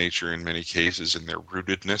systematic nature in many cases and their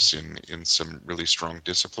rootedness in some really strong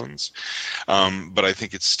disciplines. But I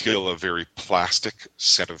think it's still a very plastic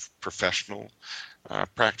set of professional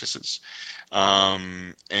practices,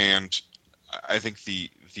 and I think the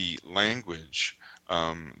language.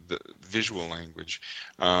 The visual language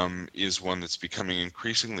is one that's becoming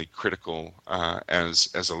increasingly critical as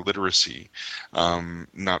a literacy,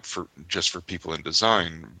 not just for people in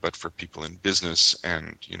design, but for people in business.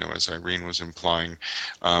 And as Irene was implying,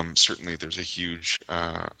 certainly there's a huge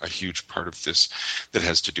part of this that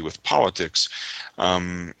has to do with politics.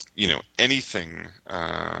 Anything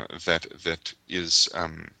that is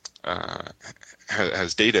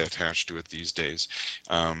has data attached to it these days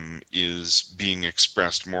is being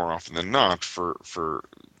expressed more often than not for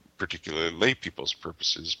particularly lay people's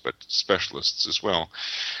purposes, but specialists as well,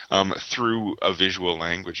 through a visual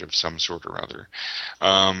language of some sort or other.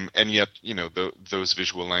 And yet, those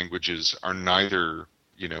visual languages are neither,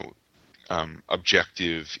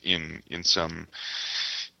 objective in some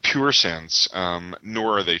pure sense,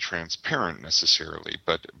 nor are they transparent necessarily,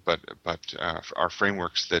 but are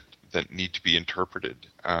frameworks that need to be interpreted.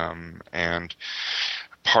 And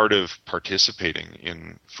part of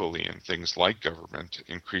participating fully in things like government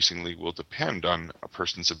increasingly will depend on a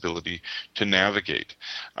person's ability to navigate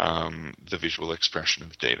the visual expression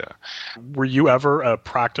of data. Were you ever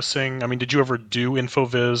practicing? I mean, did you ever do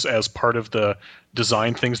InfoVis as part of the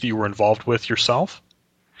design things that you were involved with yourself?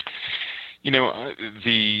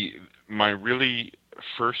 My really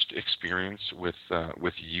first experience with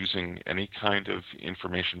using any kind of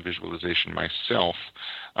information visualization myself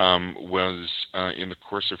was in the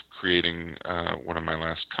course of creating one of my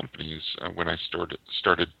last companies when I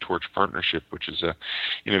started Torch Partnership, which is a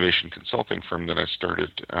innovation consulting firm that I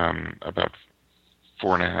started about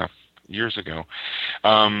 4.5 years ago.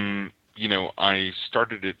 I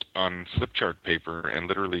started it on flip chart paper and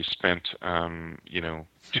literally spent,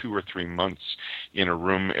 2 or 3 months in a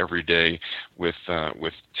room every day with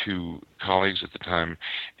 2 colleagues at the time,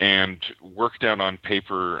 and worked out on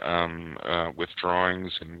paper with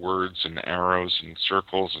drawings and words and arrows and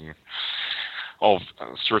circles and all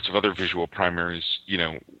sorts of other visual primaries,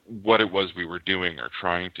 what it was we were doing or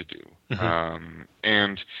trying to do. Mm-hmm.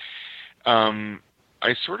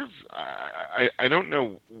 I don't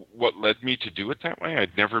know what led me to do it that way.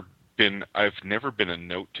 I've never been a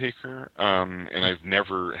note taker, and I've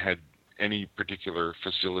never had any particular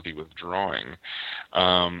facility with drawing.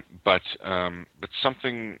 But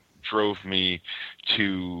something drove me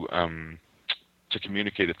to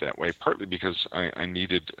communicate it that way, partly because I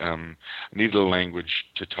needed a language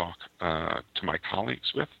to talk to my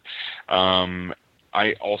colleagues with.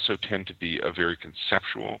 I also tend to be a very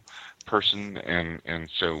conceptual person, and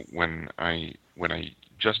so when I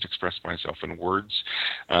just express myself in words,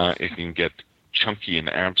 it can get chunky and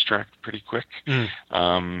abstract pretty quick.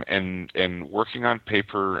 And working on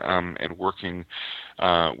paper and working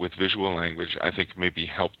with visual language, I think maybe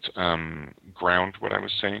helped ground what I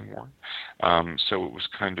was saying more. So it was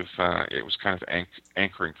kind of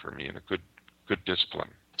anchoring for me in a good discipline.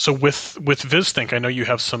 So with VizThink, I know you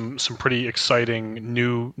have some pretty exciting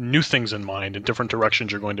new things in mind and different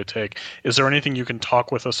directions you're going to take. Is there anything you can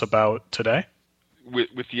talk with us about today?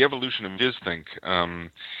 With the evolution of VizThink,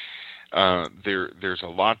 there's a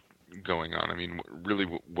lot going on. I mean, really,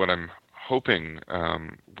 what I'm hoping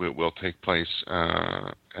will take place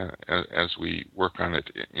as we work on it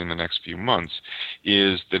in the next few months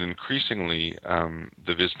is that increasingly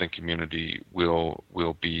the VizThink community will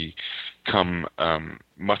become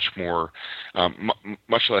much more,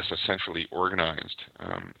 much less a centrally organized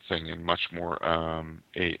thing, and much more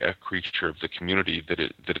a creature of the community that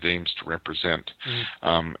it aims to represent,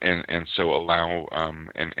 and so allow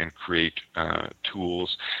and create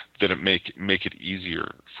tools that make it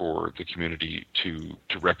easier for the community to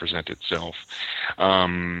represent itself.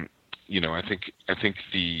 I think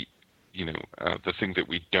the thing that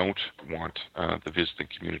we don't want the VizThink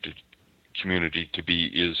community to be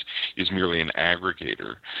is merely an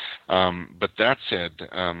aggregator. But that said,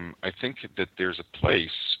 I think that there's a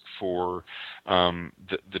place for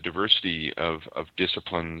the diversity of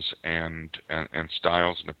disciplines and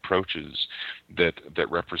styles and approaches that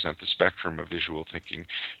represent the spectrum of visual thinking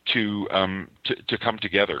to come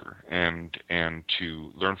together and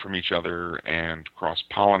to learn from each other and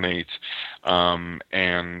cross-pollinate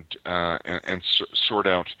and sort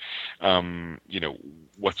out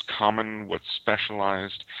what's common, what's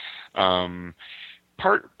specialized.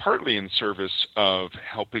 Partly in service of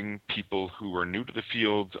helping people who are new to the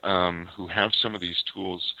field, who have some of these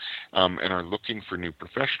tools and are looking for new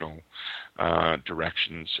professional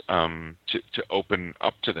directions, to open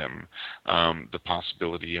up to them the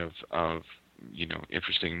possibility of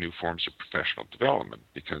interesting new forms of professional development.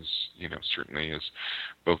 Because certainly, as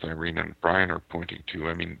both Irene and Brian are pointing to,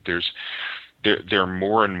 I mean, there are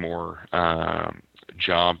more and more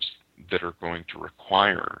jobs that are going to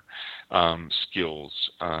require skills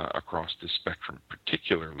across the spectrum,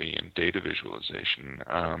 particularly in data visualization,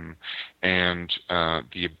 and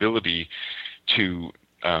the ability to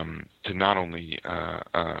not only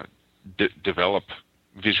develop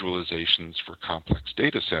visualizations for complex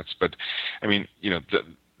data sets, but I mean,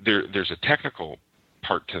 there's a technical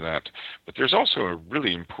part to that, but there's also a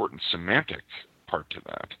really important semantic part to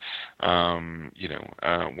that.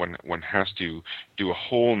 One has to do a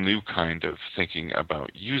whole new kind of thinking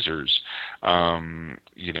about users, in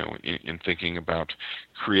thinking about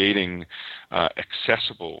creating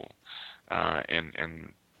accessible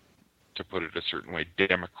and to put it a certain way,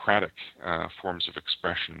 democratic forms of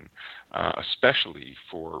expression, especially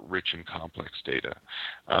for rich and complex data,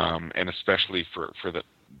 and especially for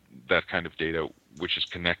that kind of data which is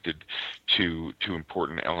connected to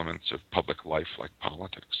important elements of public life like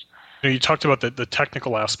politics. You talked about the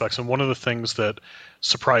technical aspects, and one of the things that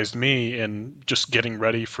surprised me in just getting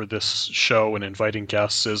ready for this show and inviting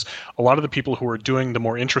guests is a lot of the people who are doing the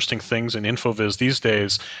more interesting things in InfoVis these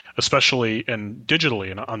days, especially and digitally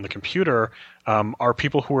and on the computer, are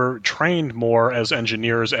people who are trained more as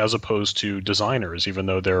engineers as opposed to designers, even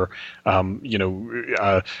though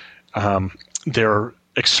they're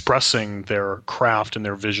expressing their craft and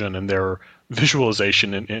their vision and their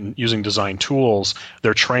visualization in using design tools.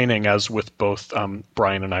 Their training, as with both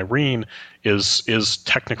Brian and Irene, is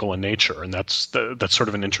technical in nature, and that's sort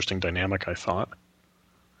of an interesting dynamic, I thought.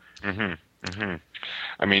 Mm-hmm. Mm-hmm.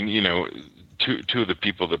 I mean, two of the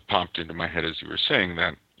people that popped into my head as you were saying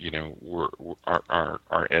that,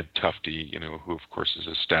 are Ed Tufte, who of course is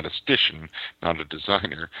a statistician, not a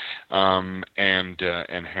designer, and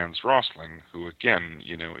Hans Rosling, who again,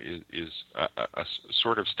 is a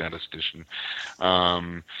sort of statistician,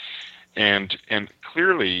 and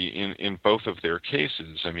clearly in both of their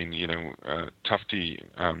cases, I mean, Tufte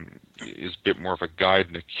is a bit more of a guide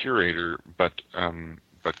and a curator, but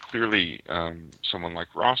clearly someone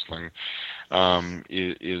like Rosling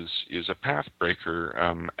is a path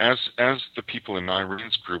breaker, as the people in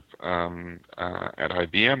Irene's group at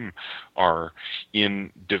IBM are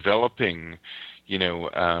in developing,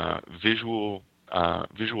 visual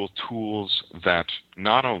tools that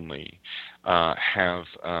not only have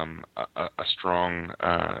a strong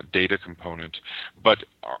data component, but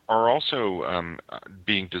are also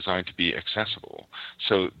being designed to be accessible,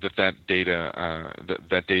 so that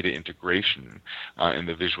data integration in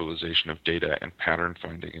the visualization of data and pattern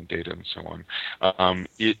finding in data and so on,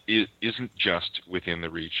 it isn't just within the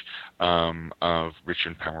reach of rich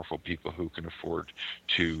and powerful people who can afford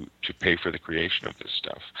to pay for the creation of this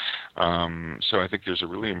stuff. So I think there's a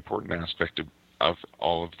really important aspect of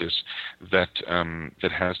all of this that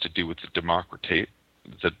has to do with the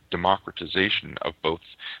democratization of both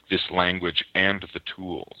this language and the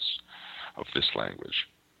tools of this language.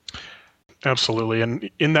 Absolutely, and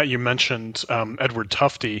in that you mentioned Edward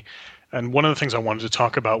Tufte, and one of the things I wanted to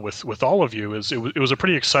talk about with all of you is it was a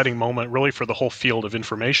pretty exciting moment, really, for the whole field of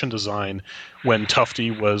information design when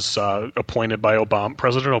Tufte was appointed by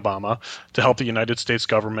President Obama to help the United States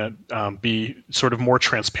government be sort of more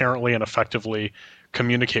transparently and effectively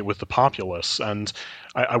communicate with the populace. And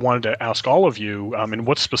I wanted to ask all of you, in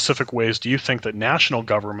what specific ways do you think that national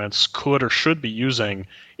governments could or should be using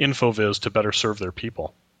InfoVis to better serve their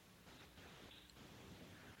people?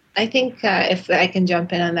 I think if I can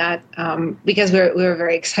jump in on that, because we were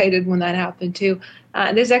very excited when that happened too.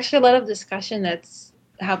 There's actually a lot of discussion that's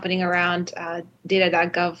happening around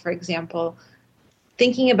data.gov, for example,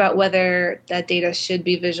 thinking about whether that data should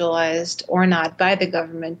be visualized or not by the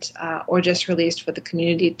government, or just released for the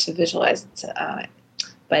community to visualize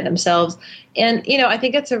by themselves. And, I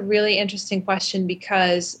think it's a really interesting question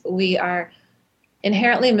because we are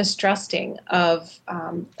inherently mistrusting of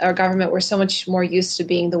our government. We're so much more used to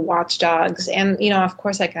being the watchdogs. And, of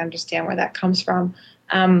course I can understand where that comes from.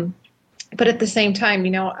 But at the same time,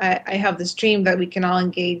 I have this dream that we can all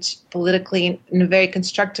engage politically in a very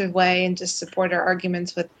constructive way and just support our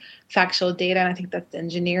arguments with factual data. And I think that's the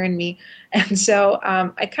engineer in me. And so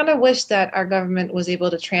I kind of wish that our government was able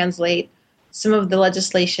to translate some of the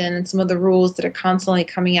legislation and some of the rules that are constantly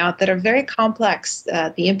coming out that are very complex,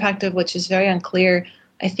 the impact of which is very unclear,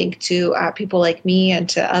 I think, to people like me and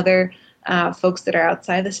to other folks that are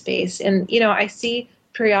outside the space. And, I see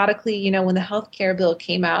periodically, when the healthcare bill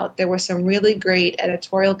came out, there were some really great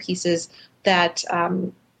editorial pieces that,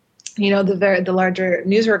 the larger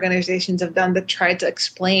news organizations have done that tried to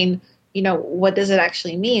explain, what does it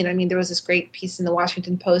actually mean? I mean, there was this great piece in the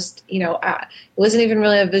Washington Post, it wasn't even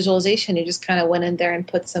really a visualization. You just kind of went in there and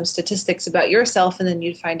put some statistics about yourself, and then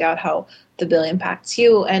you'd find out how the bill impacts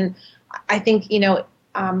you. And I think,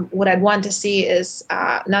 what I'd want to see is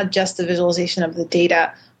not just the visualization of the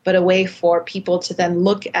data, but a way for people to then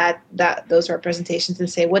look at those representations and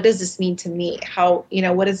say, what does this mean to me? How,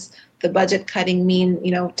 what does the budget cutting mean,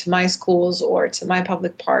 to my schools or to my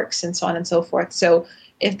public parks and so on and so forth. So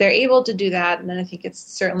if they're able to do that, then I think it's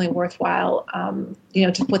certainly worthwhile,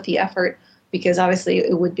 to put the effort, because obviously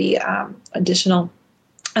it would be additional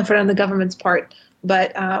effort on the government's part.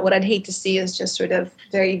 But what I'd hate to see is just sort of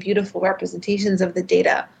very beautiful representations of the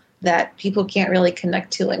data that people can't really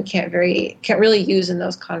connect to and can't really use in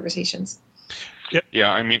those conversations.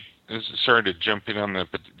 Yeah, I mean, sorry to jump in on that,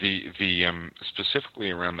 but the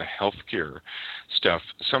specifically around the healthcare stuff,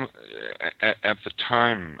 at the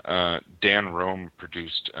time, Dan Rome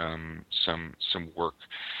produced some work,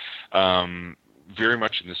 very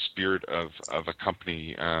much in the spirit of a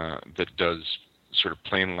company that does sort of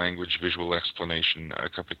plain language visual explanation, a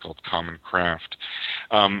company called Common Craft.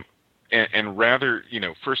 And rather,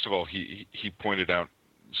 first of all, he pointed out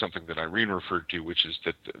something that Irene referred to, which is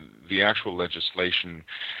that the actual legislation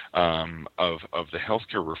of the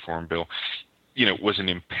healthcare reform bill, was an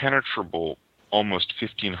impenetrable almost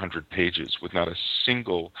 1,500 pages with not a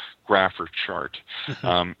single graph or chart,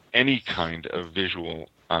 any kind of visual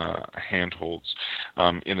handholds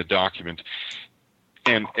in the document,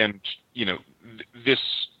 and this,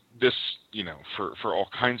 for all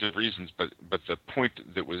kinds of reasons, but the point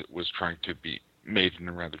that was trying to be made in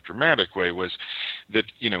a rather dramatic way was that,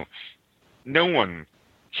 no one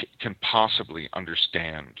can possibly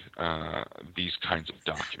understand these kinds of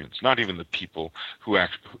documents, not even the people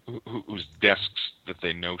whose desks that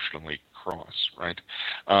they notionally cross, right?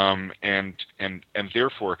 And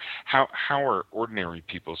therefore, how are ordinary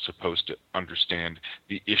people supposed to understand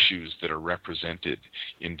the issues that are represented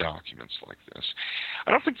in documents like this?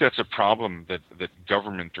 I don't think that's a problem that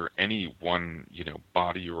government or any one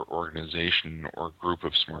body or organization or group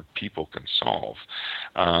of smart people can solve.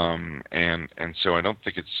 And so I don't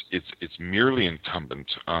think it's merely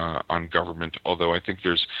incumbent on government, although I think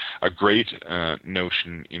there's a great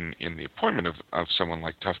notion in the appointment of someone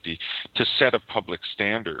like Tufte to set a public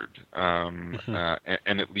standard and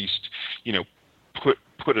at least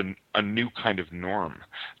put a new kind of norm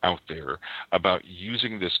out there about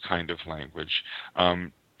using this kind of language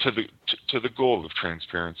to the goal of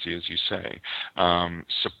transparency, as you say.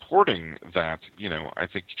 Supporting that, I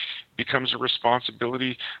think becomes a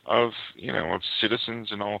responsibility of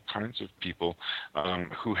citizens and all kinds of people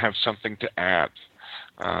who have something to add.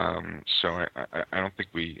 So I don't think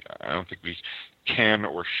we can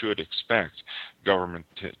or should expect government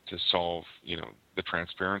to solve the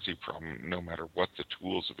transparency problem, no matter what the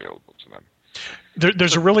tools available to them.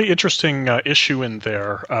 There's a really interesting issue in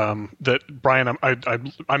there that, Brian,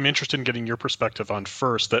 I'm interested in getting your perspective on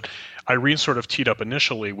first, that Irene sort of teed up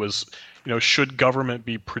initially was, should government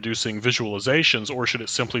be producing visualizations, or should it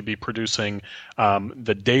simply be producing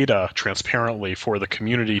the data transparently for the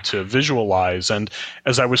community to visualize? And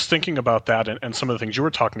as I was thinking about that and some of the things you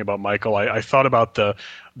were talking about, Michael, I thought about the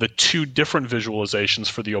two different visualizations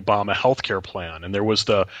for the Obama healthcare plan. And there was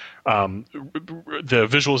the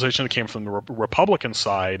visualization that came from the Republican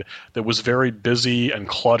side that was very busy and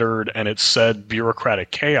cluttered, and it said bureaucratic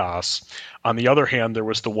chaos. On the other hand, there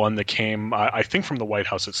was the one that came, I think, from the White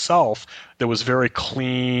House itself that was very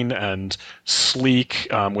clean and sleek,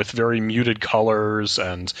 with very muted colors,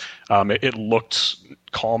 and it looked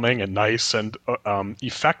calming and nice and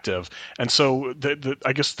effective. And so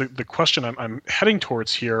I guess the question I'm heading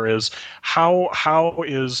towards here is how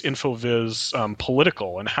is InfoVis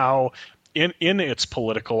political, and how in its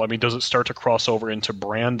political, does it start to cross over into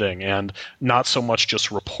branding and not so much just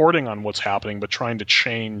reporting on what's happening, but trying to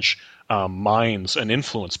change minds and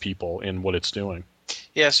influence people in what it's doing?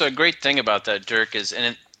 Yeah, so a great thing about that, Dirk, is,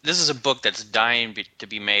 and this is a book that's dying to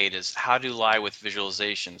be made, is How to Lie with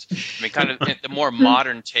Visualizations. I mean, kind of the more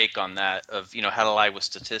modern take on that of, how to lie with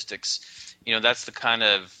statistics. That's the kind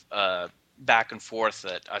of back and forth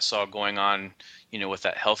that I saw going on, with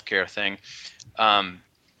that healthcare thing.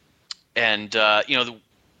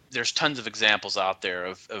 There's tons of examples out there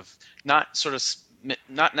of not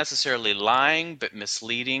necessarily lying, but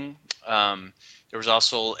misleading. There was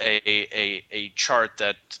also a chart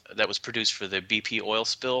that was produced for the BP oil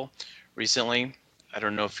spill recently. I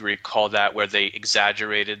don't know if you recall that, where they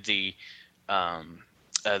exaggerated the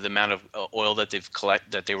amount of oil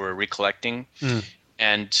that they were recollecting,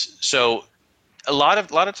 and so a lot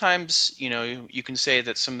of times, you can say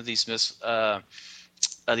that some of these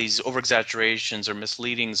over exaggerations or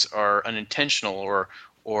misleadings are unintentional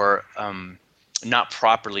or not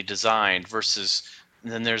properly designed, versus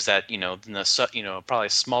then there's that probably a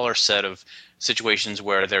smaller set of situations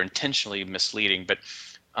where they're intentionally misleading. But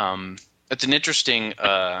it's an interesting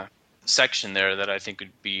section there that I think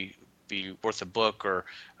would be worth a book or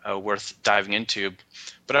worth diving into.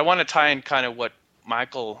 But I want to tie in kind of what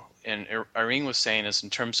Michael and Irene was saying, is in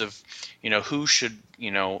terms of who should,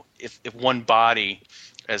 if one body,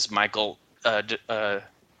 as Michael says,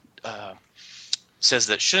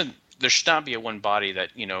 that there should not be a one body that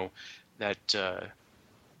that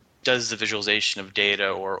does the visualization of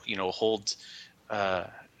data, or holds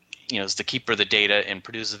is the keeper of the data and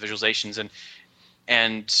produces the visualizations.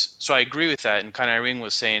 And so I agree with that. And kind of Irene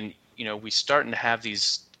was saying, we starting to have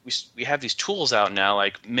these we have these tools out now,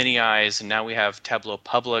 like Mini Eyes, and now we have Tableau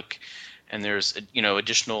Public, and there's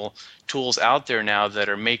additional tools out there now that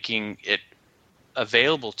are making it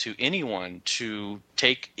available to anyone to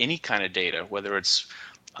take any kind of data, whether it's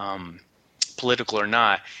political or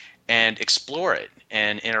not, and explore it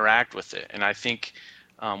and interact with it. And I think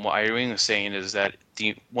what Irene was saying is that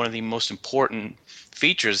one of the most important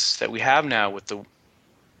features that we have now with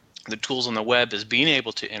the tools on the web is being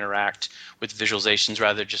able to interact with visualizations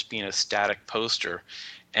rather than just being a static poster,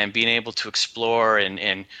 and being able to explore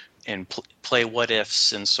and play what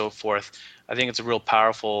ifs and so forth. I think it's a real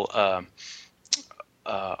powerful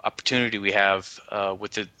opportunity we have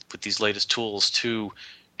with these latest tools to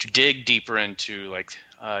dig deeper into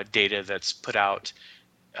data that's put out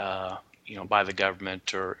by the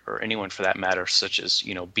government or anyone for that matter, such as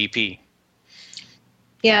BP.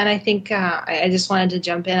 Yeah, and I think I just wanted to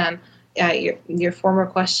jump in on your former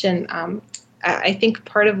question. I think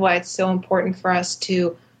part of why it's so important for us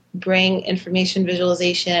to bring information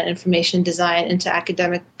visualization and information design into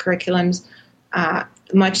academic curriculums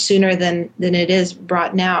much sooner than it is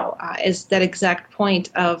brought now is that exact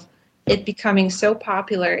point of it becoming so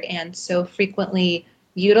popular and so frequently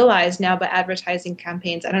utilized now by advertising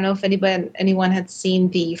campaigns. I don't know if anyone had seen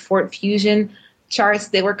the Fort Fusion charts.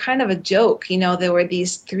 They were kind of a joke. There were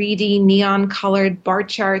these 3D neon colored bar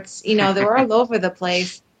charts. They were all over the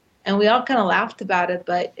place, and we all kind of laughed about it.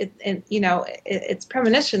 But it's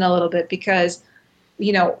premonition a little bit, because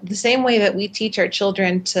the same way that we teach our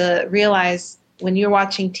children to realize when you're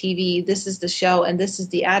watching TV, this is the show and this is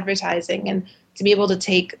the advertising, and to be able to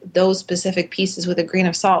take those specific pieces with a grain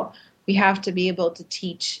of salt, we have to be able to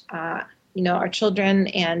teach our children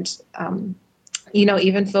and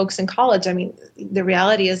even folks in college. I mean, the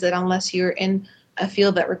reality is that unless you're in a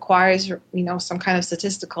field that requires, some kind of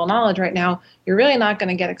statistical knowledge right now, you're really not going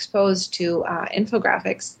to get exposed to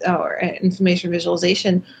infographics or information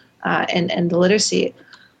visualization and the literacy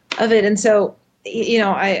of it. And so,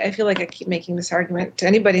 I feel like I keep making this argument to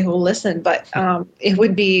anybody who will listen, but it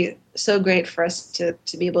would be so great for us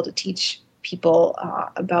to be able to teach people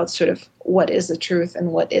about sort of what is the truth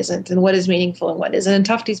and what isn't, and what is meaningful and what isn't. And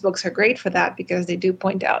Tufte's books are great for that, because they do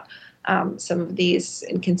point out some of these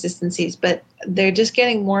inconsistencies, but they're just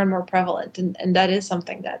getting more and more prevalent, and that is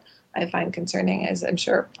something that I find concerning, as I'm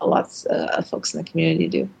sure lots of folks in the community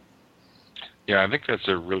do. Yeah, I think that's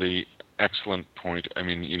a really excellent point. I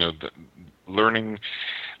mean, learning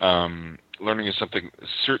is something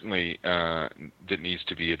certainly that needs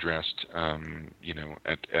to be addressed,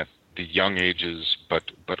 at the young ages,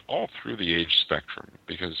 but all through the age spectrum.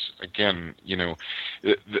 Because again,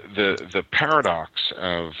 the paradox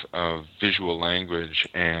of visual language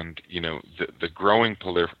and the growing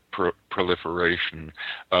proliferation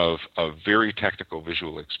of very technical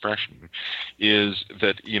visual expression is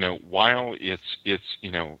that while it's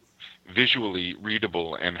visually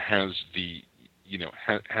readable and has the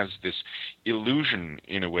has this illusion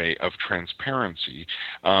in a way of transparency.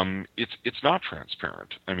 It's not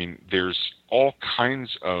transparent. I mean, there's all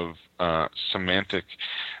kinds of semantic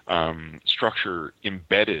structure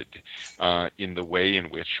embedded in the way in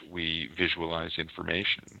which we visualize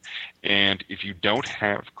information. And if you don't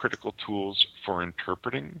have critical tools for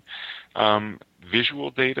interpreting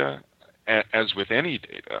visual data, as with any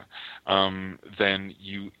data, then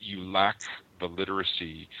you lack the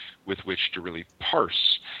literacy with which to really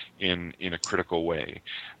parse in a critical way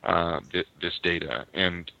this data.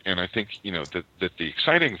 And I think that the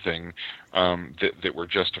exciting thing that we're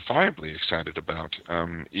justifiably excited about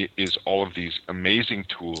is all of these amazing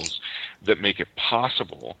tools that make it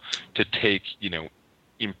possible to take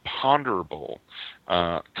imponderable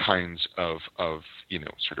kinds of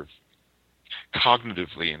sort of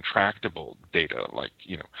cognitively intractable data, like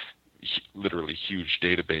literally huge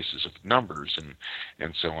databases of numbers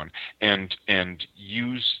and so on, and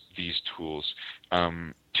use these tools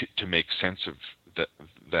to make sense of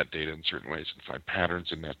that data in certain ways and find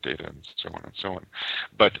patterns in that data and so on and so on.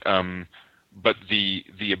 But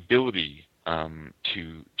the ability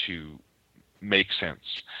to make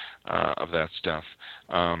sense of that stuff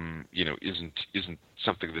isn't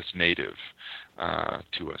something that's native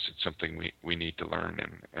to us. It's something we need to learn,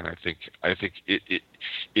 and I think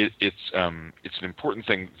it's an important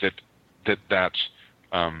thing that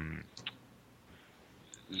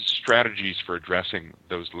strategies for addressing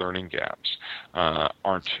those learning gaps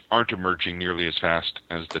aren't emerging nearly as fast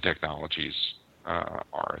as the technologies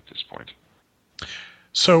are at this point.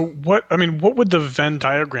 So what would the Venn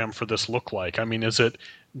diagram for this look like? I mean, is it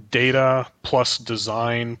data plus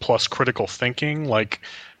design plus critical thinking? Like,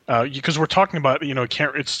 because we're talking about,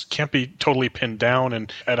 it can't be totally pinned down.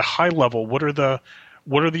 And at a high level, what are the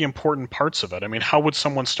important parts of it? I mean, how would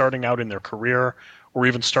someone starting out in their career or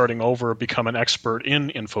even starting over become an expert in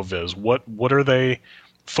InfoVis? What are they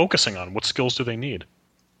focusing on? What skills do they need?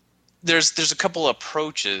 There's a couple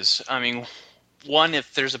approaches. I mean, one,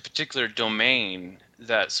 if there's a particular domain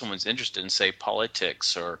that someone's interested in, say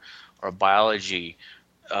politics or biology,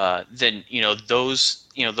 then those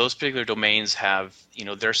particular domains have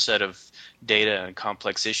their set of data and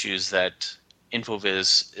complex issues that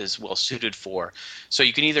InfoVis is well suited for. So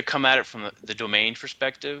you can either come at it from the domain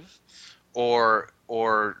perspective, or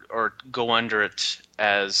go under it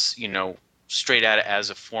as straight at it as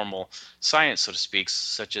a formal science, so to speak.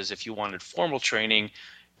 Such as if you wanted formal training,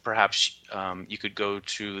 perhaps you could go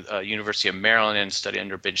to University of Maryland and study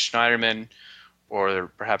under Ben Schneiderman, or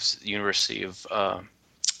perhaps the University of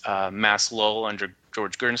Mass Lowell under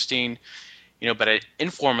George Gernstein. But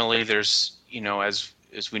informally, there's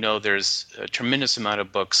as we know, there's a tremendous amount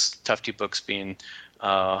of books, Tufte books being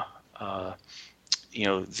the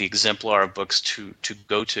exemplar of books to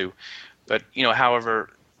go to. But however,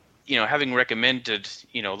 having recommended,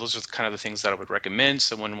 those are kind of the things that I would recommend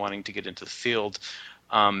someone wanting to get into the field.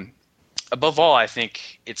 Above all, I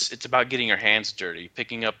think it's about getting your hands dirty,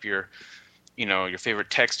 picking up your favorite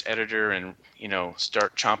text editor and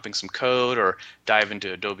start chomping some code, or dive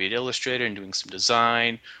into Adobe Illustrator and doing some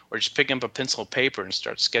design, or just picking up a pencil and paper and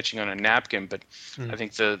start sketching on a napkin. But I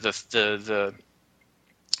think the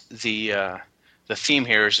theme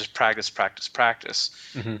here is just practice, practice, practice,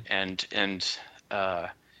 and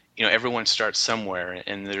everyone starts somewhere,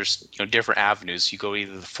 and there's different avenues. You go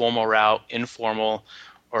either the formal route, informal,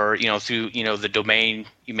 or through the domain.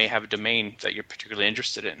 You may have a domain that you're particularly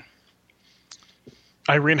interested in.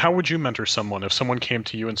 Irene, how would you mentor someone if someone came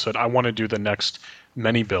to you and said, I want to do the next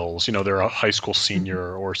many bills, they're a high school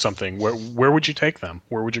senior or something? Where would you take them?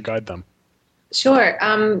 Where would you guide them? Sure.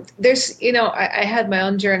 There's, I had my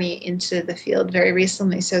own journey into the field very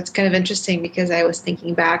recently, so it's kind of interesting because I was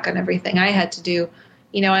thinking back on everything I had to do,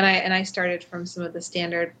 and I started from some of the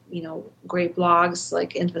standard, great blogs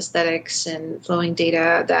like Infosthetics and Flowing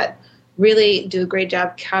Data that really do a great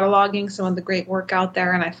job cataloging some of the great work out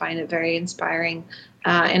there, and I find it very inspiring.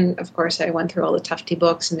 And of course, I went through all the Tufte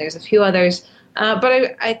books, and there's a few others.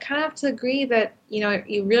 But I kind of have to agree that,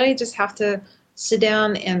 you really just have to sit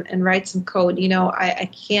down and write some code. I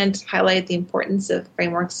can't highlight the importance of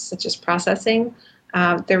frameworks such as processing.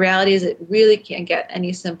 The reality is it really can't get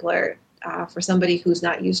any simpler for somebody who's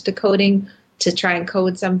not used to coding to try and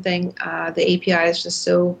code something. The API is just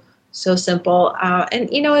so simple. And,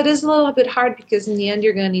 it is a little bit hard because in the end,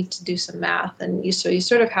 you're going to need to do some math. And you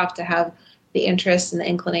sort of have to have the interest and the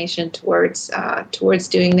inclination towards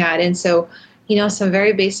doing that. And so, some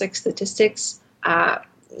very basic statistics,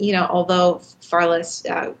 although far less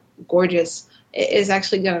gorgeous, is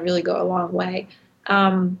actually going to really go a long way.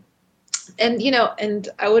 And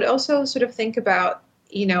I would also sort of think about,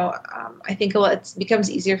 I think it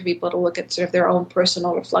becomes easier for people to look at sort of their own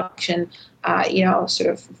personal reflection, sort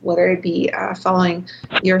of whether it be following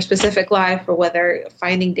your specific life or whether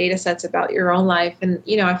finding data sets about your own life. And,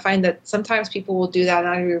 I find that sometimes people will do that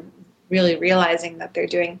not really realizing that they're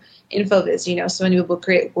doing InfoVis. So many people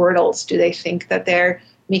create Wordles. Do they think that they're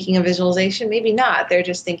making a visualization? Maybe not. They're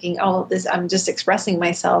just thinking, oh, I'm just expressing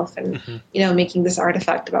myself and, making this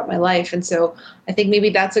artifact about my life. And so I think maybe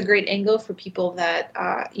that's a great angle for people that,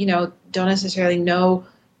 don't necessarily know,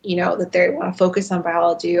 that they want to focus on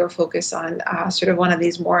biology or focus on sort of one of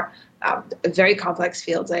these more very complex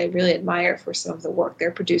fields. I really admire for some of the work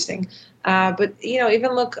they're producing. But,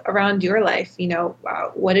 even look around your life,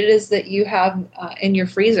 what it is that you have in your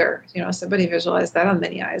freezer. Somebody visualized that on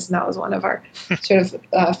Many Eyes, and that was one of our sort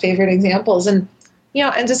of favorite examples. And,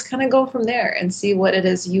 and just kind of go from there and see what it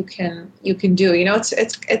is you can do.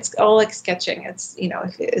 It's all like sketching. It's,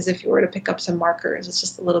 as if you were to pick up some markers. It's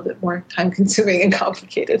just a little bit more time consuming and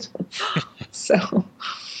complicated. So...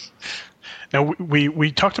 Now,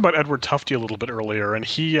 we talked about Edward Tufte a little bit earlier, and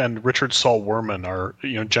he and Richard Saul Wurman are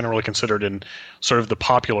generally considered in sort of the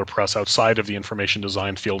popular press outside of the information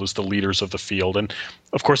design field as the leaders of the field. And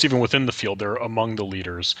of course, even within the field, they're among the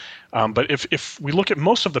leaders. But if we look at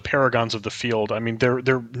most of the paragons of the field, I mean,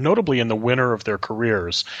 they're notably in the winter of their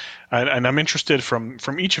careers. And I'm interested from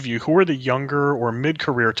each of you, who are the younger or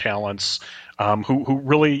mid-career talents who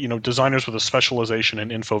really, designers with a specialization in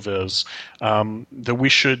InfoVis that we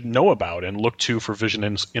should know about and look to for vision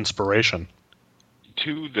and inspiration?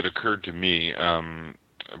 Two that occurred to me,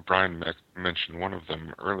 Brian mentioned one of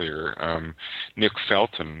them earlier, Nick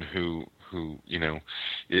Felton, who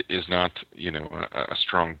is not, a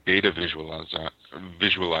strong data visualizer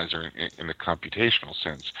in the computational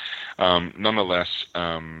sense. Nonetheless,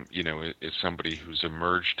 is somebody who's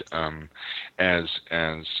emerged as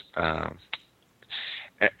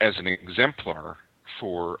an exemplar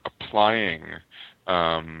for applying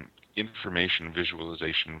information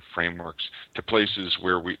visualization frameworks to places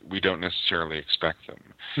where we don't necessarily expect them.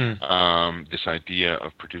 This idea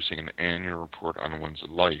of producing an annual report on one's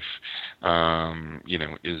life,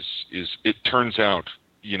 is it turns out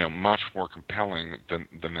much more compelling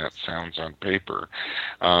than that sounds on paper.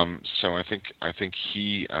 So I think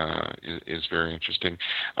he is very interesting.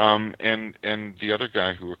 And the other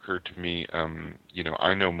guy who occurred to me,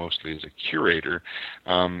 I know mostly as a curator,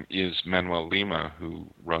 is Manuel Lima, who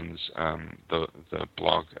runs the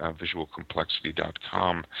blog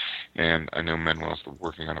visualcomplexity.com, and I know Manuel's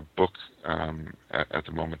working on a book at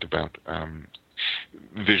the moment about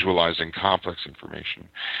visualizing complex information.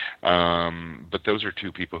 But those are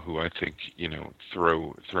two people who I think,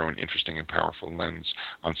 throw an interesting and powerful lens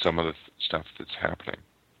on some of the stuff that's happening.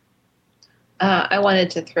 I wanted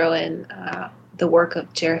to throw in the work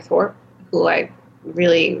of Jer Thorpe, who I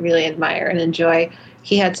really, really admire and enjoy.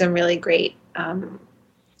 He had some really great,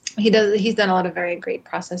 he's done a lot of very great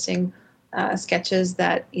processing sketches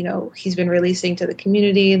that, he's been releasing to the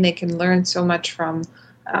community, and they can learn so much from.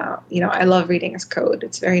 I love reading his code.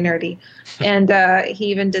 It's very nerdy. And he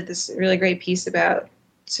even did this really great piece about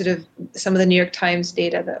sort of some of the New York Times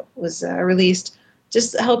data that was released,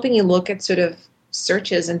 just helping you look at sort of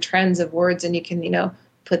searches and trends of words. And you can,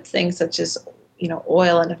 put things such as,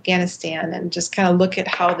 oil in Afghanistan, and just kind of look at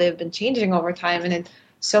how they've been changing over time. And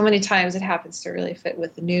so many times it happens to really fit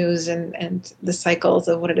with the news and the cycles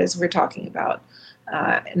of what it is we're talking about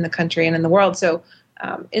in the country and in the world. So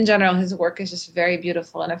in general, his work is just very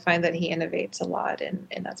beautiful, and I find that he innovates a lot in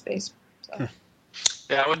that space. So.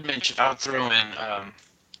 Yeah, I would throw in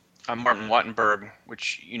Martin Wattenberg,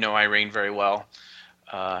 which Irene very well,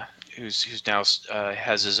 who's now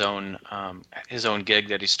has his own gig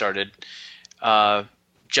that he started.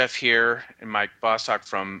 Jeff here and Mike Bostock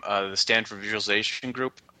from the Stanford Visualization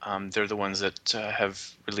Group. They're the ones that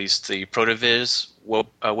have released the ProtoVis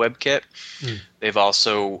WebKit. They've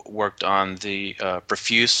also worked on the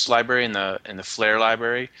Profuse library and the Flare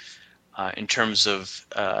library. In terms of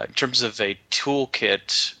a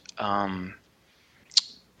toolkit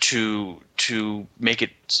to make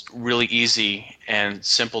it really easy and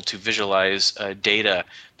simple to visualize data,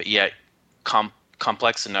 but yet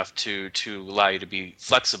complex enough to allow you to be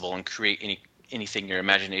flexible and create anything your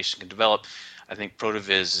imagination can develop. I think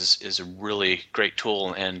ProtoVis is a really great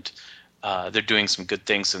tool, and they're doing some good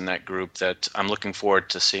things in that group that I'm looking forward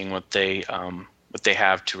to seeing what they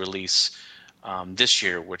have to release this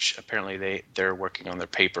year, which apparently they're working on their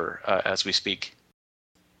paper as we speak.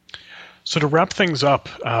 So to wrap things up,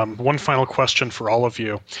 one final question for all of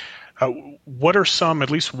you. what are some, at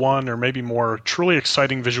least one or maybe more, truly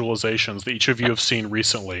exciting visualizations that each of you have seen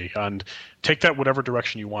recently? And take that whatever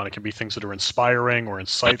direction you want. It can be things that are inspiring or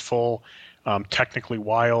insightful, technically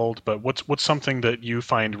wild. But what's something that you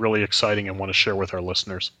find really exciting and want to share with our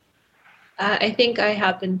listeners? I think I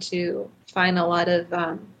happen to find a lot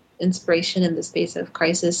of inspiration in the space of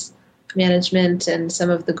crisis management and some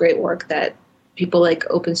of the great work that people like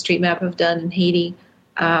OpenStreetMap have done in Haiti.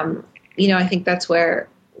 I think that's where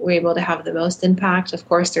we're able to have the most impact. Of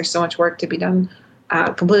course, there's so much work to be done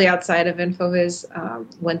completely outside of InfoVis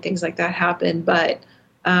when things like that happen. But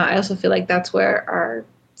I also feel like that's where our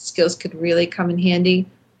skills could really come in handy.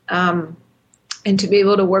 And to be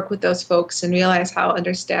able to work with those folks and realize how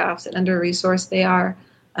understaffed and under-resourced they are,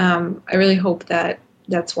 I really hope that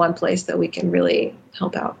that's one place that we can really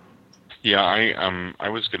help out. Yeah, I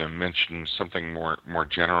was going to mention something more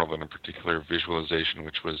general than a particular visualization,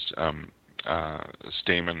 which was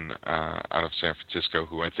Stamen out of San Francisco,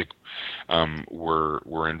 who I think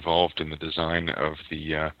were involved in the design of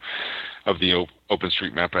the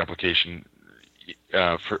OpenStreetMap application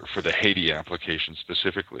for the Haiti application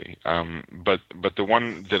specifically. But the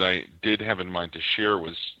one that I did have in mind to share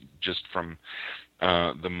was just from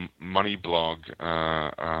the Money blog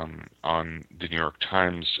on the New York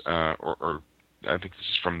Times, or I think this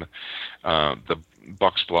is from the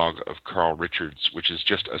Bucks blog of Carl Richards, which is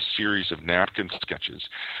just a series of napkin sketches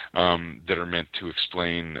that are meant to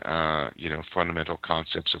explain, fundamental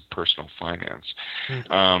concepts of personal finance.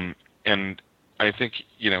 And I think,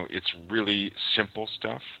 it's really simple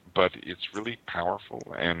stuff, but it's really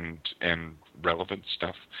powerful and relevant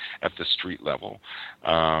stuff at the street level.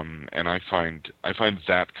 And I find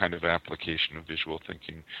that kind of application of visual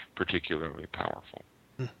thinking particularly powerful.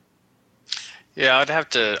 Yeah, I'd have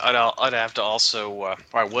to also, or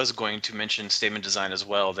I was going to mention Statement Design as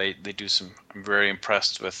well. They do some. I'm very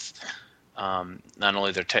impressed with not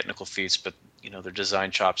only their technical feats, but their design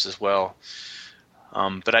chops as well.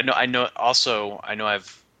 But I know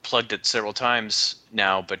I've plugged it several times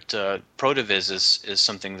now, but ProtoViz is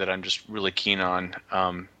something that I'm just really keen on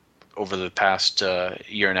over the past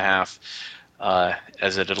year and a half,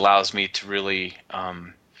 as it allows me to really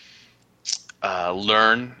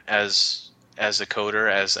learn as a coder,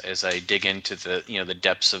 as I dig into the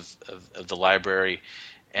depths of the library,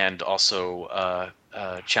 and also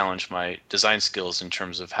challenge my design skills in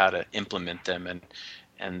terms of how to implement them.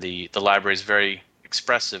 And the library is very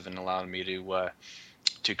expressive and allowing me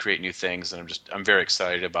to create new things, and I'm very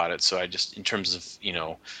excited about it. So I just, in terms of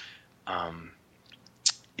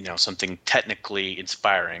something technically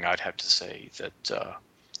inspiring, I'd have to say that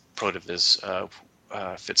ProtoViz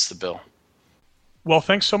fits the bill. Well,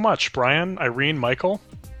 thanks so much, Brian, Irene, Michael.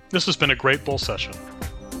 This has been a great bull session.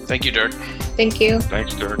 Thank you, Dirk. Thank you.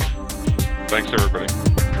 Thanks, Dirk. Thanks, everybody.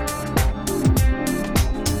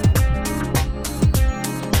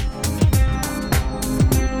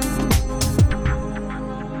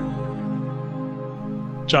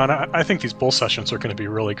 John, I think these bull sessions are going to be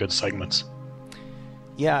really good segments.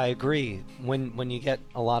 Yeah, I agree. When you get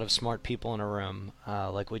a lot of smart people in a room,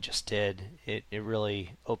 like we just did, it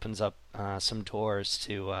really opens up some doors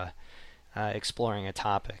to exploring a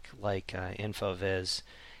topic like InfoVis.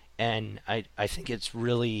 And I think it's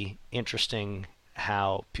really interesting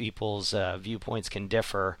how people's viewpoints can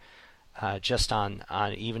differ just on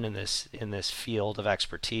even in this field of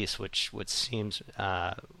expertise, which would seem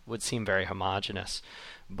very homogenous.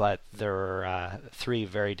 But there are three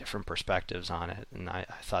very different perspectives on it, and I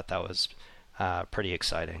thought that was pretty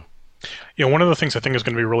exciting. One of the things I think is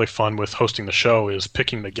going to be really fun with hosting the show is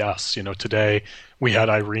picking the guests. Today we had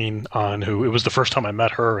Irene on, who it was the first time I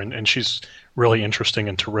met her, and she's really interesting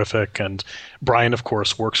and terrific. And Brian, of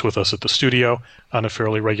course, works with us at the studio on a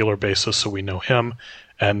fairly regular basis, so we know him.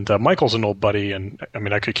 And Michael's an old buddy, and I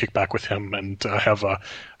mean, I could kick back with him and have a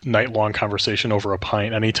night-long conversation over a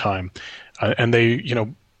pint anytime. And they,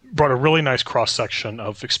 brought a really nice cross-section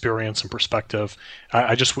of experience and perspective.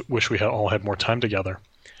 I just wish we had all had more time together.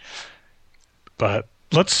 But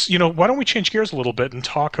let's, why don't we change gears a little bit and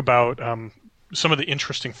talk about some of the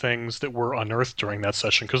interesting things that were unearthed during that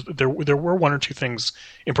session, because there were one or two things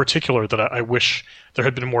in particular that I wish there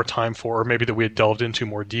had been more time for, or maybe that we had delved into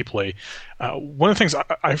more deeply. One of the things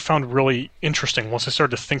I found really interesting once I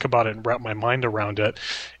started to think about it and wrap my mind around it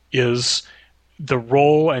is the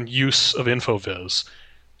role and use of InfoVis.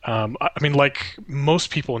 I mean, like most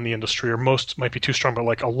people in the industry, or most might be too strong, but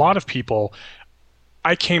like a lot of people,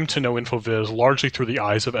 I came to know InfoVis largely through the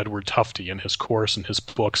eyes of Edward Tufte and his course and his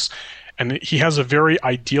books. And he has a very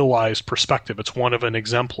idealized perspective. It's one of an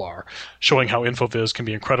exemplar, showing how InfoVis can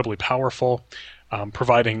be incredibly powerful.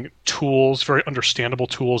 providing tools, very understandable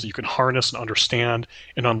tools that you can harness and understand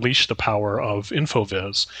and unleash the power of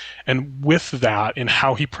InfoVis. And with that, in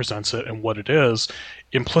how he presents it and what it is,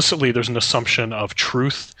 implicitly there's an assumption of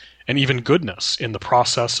truth and even goodness in the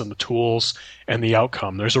process and the tools and the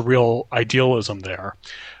outcome. There's a real idealism there.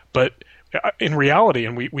 But in reality,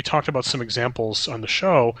 and we talked about some examples on the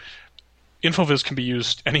show, InfoVis can be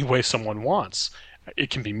used any way someone wants.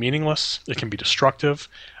 It can be meaningless, it can be destructive,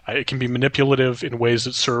 it can be manipulative in ways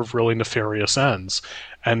that serve really nefarious ends.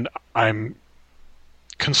 And I'm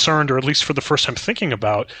concerned, or at least for the first time thinking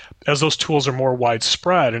about, as those tools are more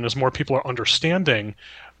widespread and as more people are understanding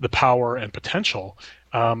the power and potential,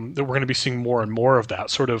 that we're going to be seeing more and more of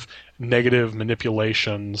that sort of negative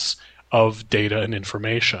manipulations of data and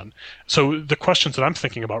information. So the questions that I'm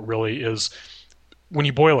thinking about really is, when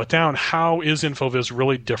you boil it down, how is InfoVis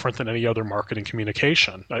really different than any other marketing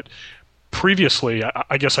communication? Previously,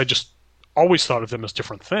 I guess I just always thought of them as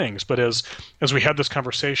different things, but as we had this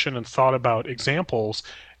conversation and thought about examples,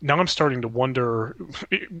 now I'm starting to wonder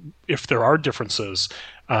if there are differences,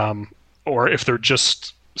 or if they're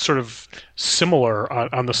just sort of similar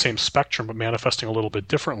on the same spectrum but manifesting a little bit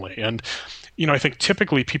differently. And I think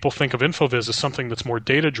typically people think of InfoVis as something that's more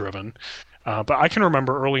data driven. But I can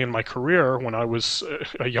remember early in my career when I was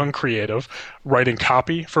a young creative writing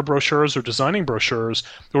copy for brochures or designing brochures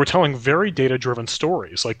that were telling very data-driven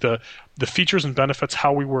stories, like the features and benefits,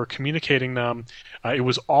 how we were communicating them. It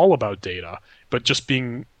was all about data, but just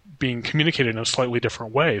being communicated in a slightly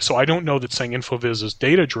different way. So I don't know that saying InfoVis is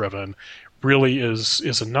data-driven really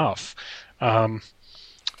is enough.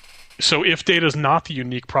 So if data is not the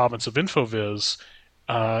unique province of InfoVis,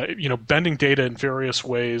 bending data in various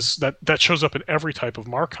ways, that shows up in every type of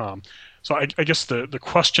Marcom. So I guess the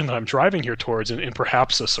question that I'm driving here towards, in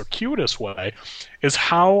perhaps a circuitous way, is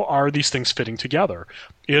how are these things fitting together?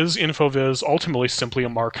 Is InfoVis ultimately simply a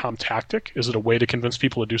Marcom tactic? Is it a way to convince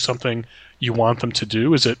people to do something you want them to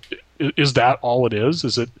do? Is that all it is?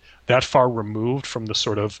 Is it that far removed from the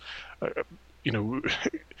sort of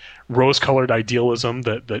rose-colored idealism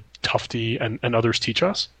that Tufte and others teach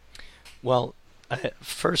us? Well,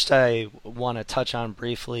 first I want to touch on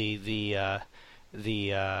briefly the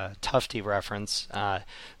Tufte reference,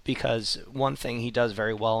 because one thing he does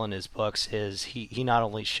very well in his books is he not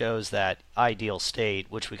only shows that ideal state,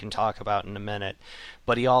 which we can talk about in a minute,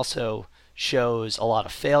 but he also shows a lot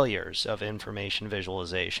of failures of information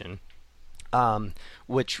visualization,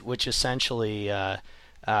 which essentially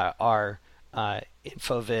are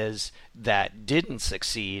InfoVis that didn't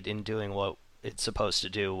succeed in doing what it's supposed to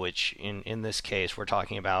do, which in this case we're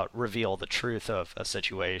talking about reveal the truth of a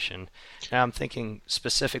situation. Now I'm thinking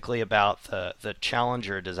specifically about the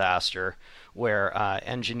Challenger disaster, where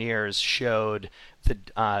engineers showed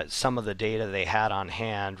some of the data they had on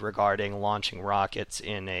hand regarding launching rockets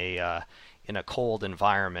in a cold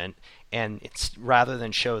environment, and rather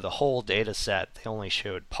than show the whole data set, they only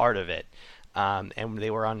showed part of it, and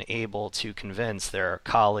they were unable to convince their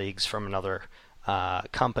colleagues from another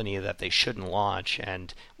company that they shouldn't launch,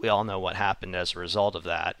 and we all know what happened as a result of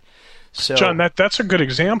that. So, John, that's a good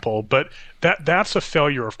example, but that's a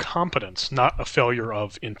failure of competence, not a failure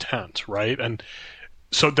of intent, right? And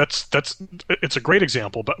so it's a great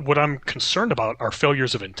example, but what I'm concerned about are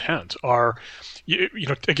failures of intent.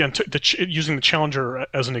 Again, using the Challenger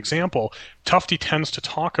as an example, Tufte tends to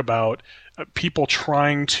talk about people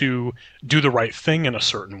trying to do the right thing in a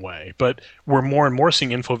certain way, but we're more and more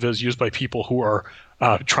seeing InfoVis used by people who are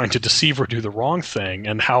trying to deceive or do the wrong thing.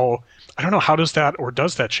 And how does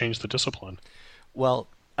that change the discipline? Well,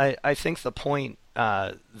 I think the point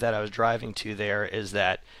that I was driving to there is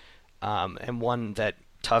that, and one that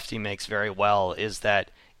Tufte makes very well, is that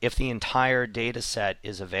if the entire data set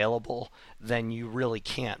is available, then you really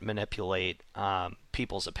can't manipulate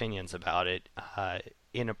people's opinions about it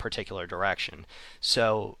in a particular direction.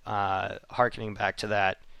 So, hearkening back to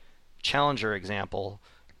that Challenger example,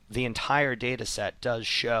 the entire data set does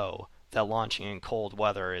show that launching in cold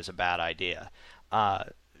weather is a bad idea.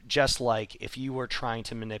 Just like if you were trying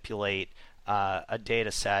to manipulate a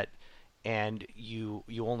data set and you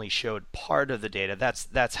only showed part of the data,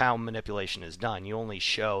 that's how manipulation is done. You only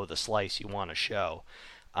show the slice you want to show.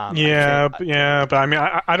 But I mean,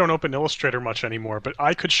 I don't open Illustrator much anymore, but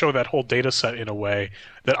I could show that whole data set in a way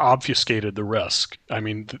that obfuscated the risk. I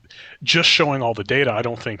mean, just showing all the data I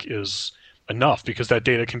don't think is enough, because that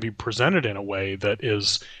data can be presented in a way that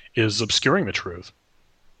is obscuring the truth.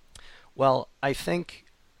 Well, I think,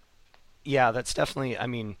 that's definitely, I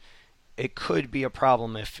mean, it could be a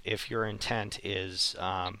problem if your intent is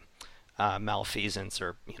malfeasance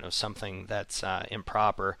or something that's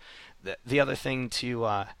improper. The other thing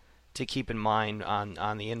to to keep in mind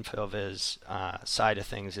on the InfoVis side of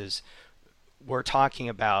things is we're talking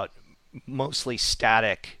about mostly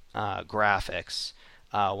static graphics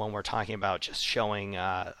when we're talking about just showing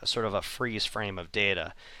sort of a freeze frame of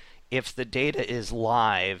data. If the data is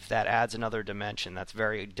live, that adds another dimension that's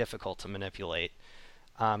very difficult to manipulate.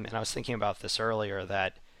 And I was thinking about this earlier,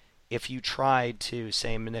 that if you tried to,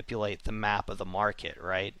 say, manipulate the map of the market,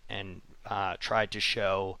 right, and tried to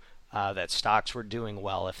show that stocks were doing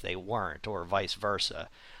well if they weren't, or vice versa,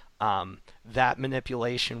 that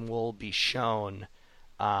manipulation will be shown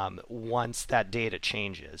once that data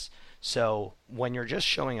changes. So when you're just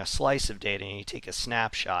showing a slice of data and you take a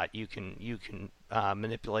snapshot, you can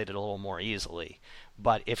manipulate it a little more easily.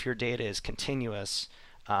 But if your data is continuous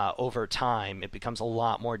over time, it becomes a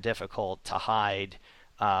lot more difficult to hide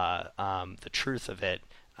the truth of it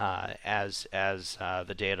as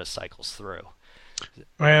the data cycles through.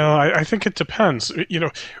 Well, I think it depends.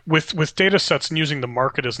 With data sets, and using the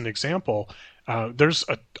market as an example, there's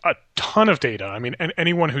a ton of data. I mean,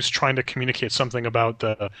 anyone who's trying to communicate something about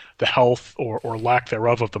the health or lack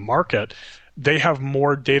thereof of the market, they have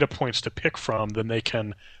more data points to pick from than they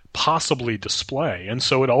can possibly display. And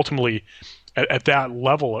so it ultimately, at that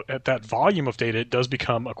level, at that volume of data, it does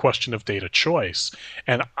become a question of data choice.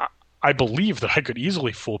 And I believe that I could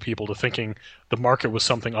easily fool people to thinking the market was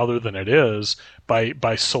something other than it is by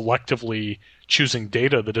selectively choosing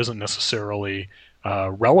data that isn't necessarily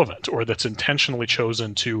relevant, or that's intentionally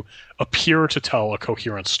chosen to appear to tell a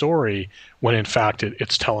coherent story when in fact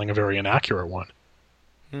it's telling a very inaccurate one.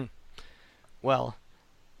 Well,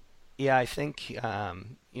 yeah, I think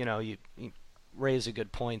you raise a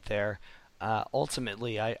good point there.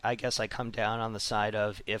 Ultimately, I guess I come down on the side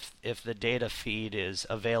of if the data feed is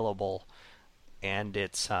available and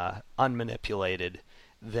it's unmanipulated,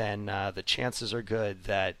 then the chances are good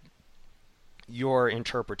that your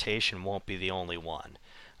interpretation won't be the only one.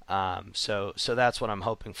 So that's what I'm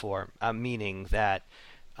hoping for, meaning that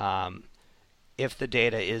if the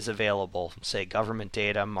data is available, say government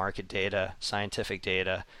data, market data, scientific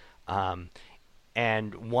data,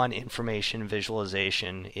 and one information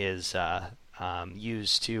visualization is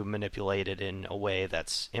used to manipulate it in a way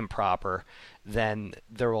that's improper, then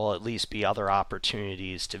there will at least be other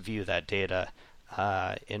opportunities to view that data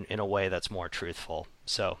in a way that's more truthful.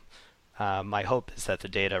 So my hope is that the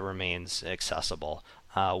data remains accessible.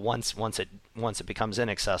 Once it becomes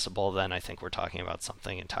inaccessible, then I think we're talking about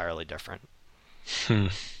something entirely different.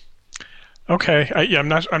 Okay, I'm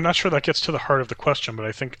not sure that gets to the heart of the question, but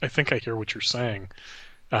I think I hear what you're saying.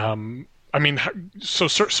 I mean, so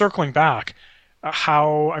circling back,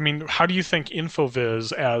 how do you think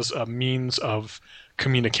InfoVis as a means of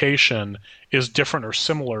communication is different or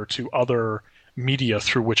similar to other media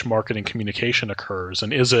through which marketing communication occurs?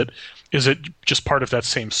 And is it just part of that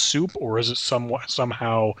same soup, or is it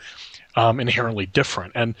somehow inherently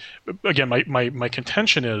different? And again, my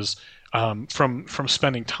contention is from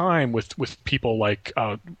spending time with people like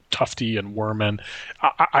Tufte and Werman,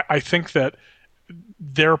 I think that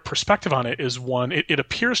their perspective on it is one. It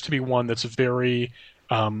appears to be one that's very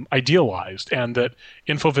idealized, and that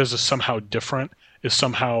InfoVis is somehow different. Is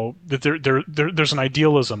somehow that there's an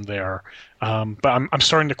idealism there, but I'm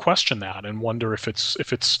starting to question that and wonder if it's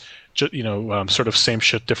just, sort of same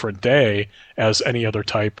shit different day as any other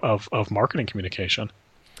type of marketing communication.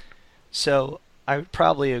 So I would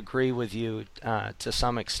probably agree with you to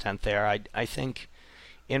some extent there. I think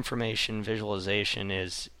information visualization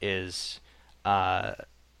is a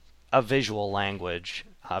visual language,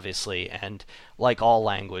 obviously, and like all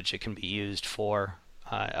language, it can be used for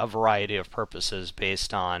a variety of purposes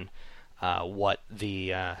based on what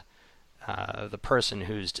the person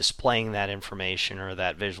who's displaying that information or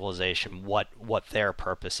that visualization, what their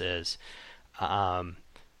purpose is.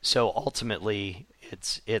 So ultimately,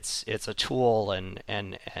 it's a tool and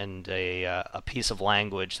a piece of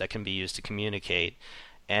language that can be used to communicate.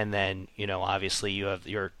 And then, obviously you have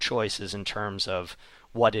your choices in terms of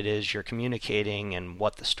what it is you're communicating and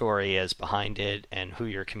what the story is behind it and who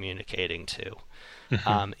you're communicating to.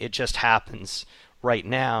 It just happens right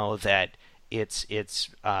now that it's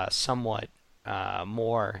somewhat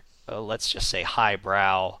more, let's just say,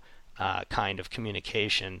 highbrow kind of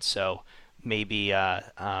communication. So maybe the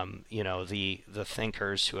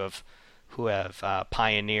thinkers who have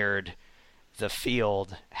pioneered the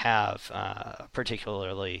field have a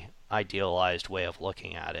particularly idealized way of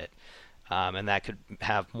looking at it, and that could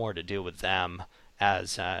have more to do with them.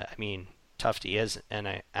 As Tufte is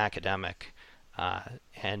an academic,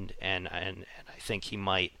 and I think he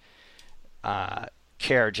might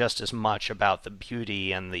care just as much about the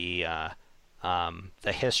beauty and the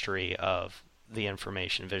history of the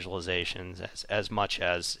information visualizations as much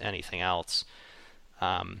as anything else.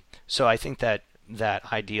 So I think that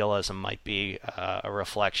idealism might be a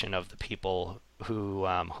reflection of the people who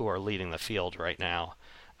are leading the field right now,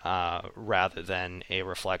 rather than a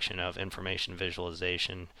reflection of information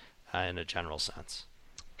visualization in a general sense.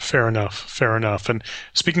 Fair enough. Fair enough. And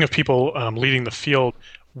speaking of people leading the field,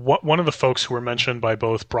 one of the folks who were mentioned by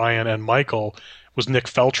both Brian and Michael was Nick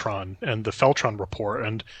Feltron and the Feltron report.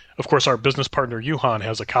 And of course, our business partner Johan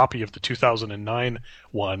has a copy of the 2009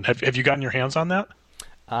 one. Have you gotten your hands on that?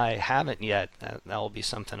 I haven't yet. That will be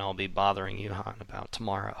something I'll be bothering Johan about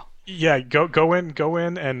tomorrow. Yeah, go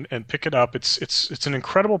in and pick it up. It's an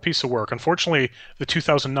incredible piece of work. Unfortunately, the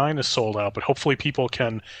 2009 is sold out, but hopefully people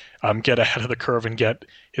can get ahead of the curve and get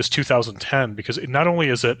his 2010, because not only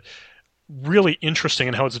is it really interesting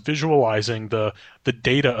in how it's visualizing the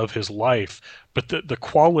data of his life, but the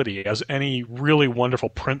quality, as any really wonderful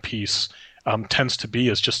print piece tends to be,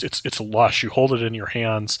 is just it's lush. You hold it in your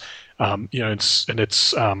hands, the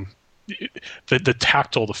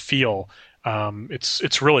tactile, the feel.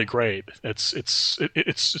 It's really great.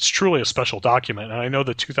 It's truly a special document. And I know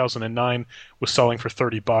the 2009 was selling for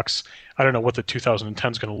 $30. I don't know what the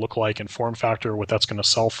 2010 is going to look like in form factor, what that's going to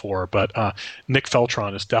sell for. But Nick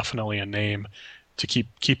Feltron is definitely a name to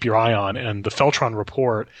keep your eye on. And the Feltron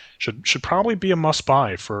report should probably be a must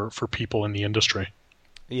buy for people in the industry.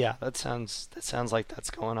 Yeah, that sounds like that's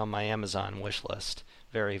going on my Amazon wish list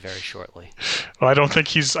very, very shortly. Well, I don't think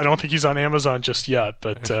he's on Amazon just yet,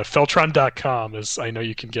 but Feltron.com is, I know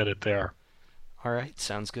you can get it there. All right,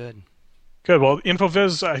 sounds good. Good. Well,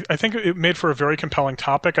 InfoViz, I think it made for a very compelling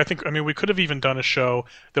topic. I mean, we could have even done a show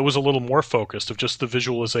that was a little more focused of just the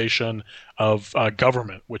visualization of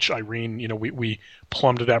government, which Irene, we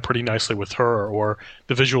plumbed that pretty nicely with her, or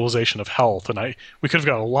the visualization of health. And we could have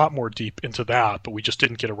got a lot more deep into that, but we just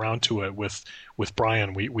didn't get around to it with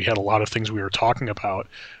Brian. We had a lot of things we were talking about.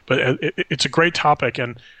 But it's a great topic,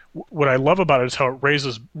 and what I love about it is how it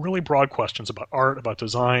raises really broad questions about art, about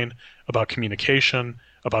design, about communication,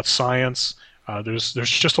 about science. There's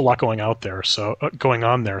just a lot going on there.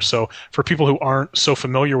 So for people who aren't so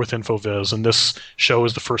familiar with InfoViz, and this show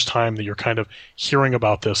is the first time that you're kind of hearing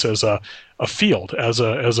about this as a field, as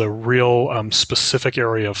a real specific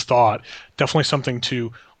area of thought, definitely something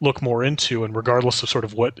to look more into. And regardless of sort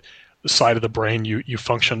of what side of the brain you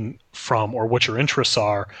function from or what your interests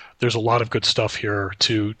are, there's a lot of good stuff here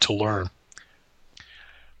to learn.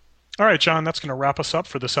 All right, John, that's going to wrap us up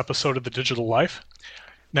for this episode of The Digital Life.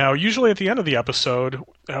 Now, usually at the end of the episode,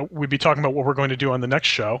 we'd be talking about what we're going to do on the next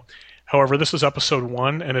show. However, this is episode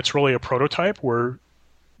 1, and it's really a prototype. We're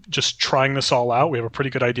just trying this all out. We have a pretty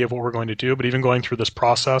good idea of what we're going to do, but even going through this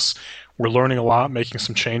process, we're learning a lot, making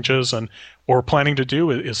some changes, and what we're planning to do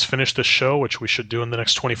is finish this show, which we should do in the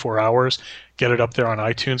next 24 hours, get it up there on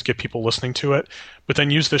iTunes, get people listening to it, but then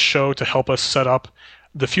use this show to help us set up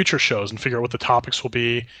the future shows and figure out what the topics will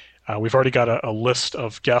be. We've already got a list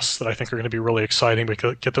of guests that I think are going to be really exciting,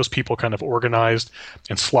 because get those people kind of organized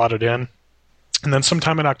and slotted in. And then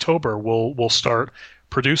sometime in October, we'll start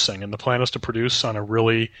producing, and the plan is to produce on a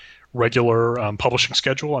really regular publishing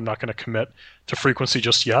schedule. I'm not going to commit to frequency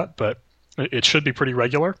just yet, but it should be pretty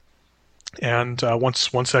regular. And once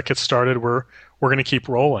that gets started, we're going to keep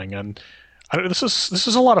rolling. And this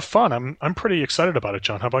is a lot of fun. I'm pretty excited about it,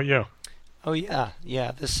 John. How about you? Oh yeah.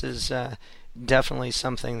 This is definitely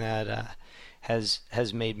something that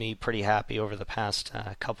has made me pretty happy over the past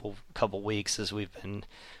couple weeks as we've been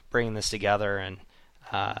bringing this together. And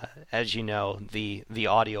as you know, the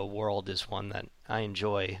audio world is one that I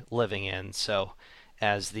enjoy living in. So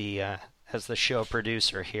as the show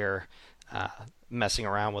producer here, messing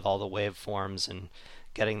around with all the waveforms and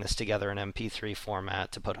getting this together in MP3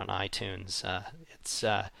 format to put on iTunes, it's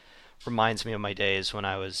reminds me of my days when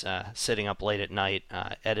I was sitting up late at night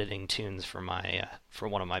editing tunes for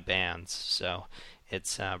one of my bands. So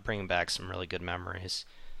it's bringing back some really good memories.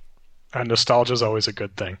 Nostalgia is always a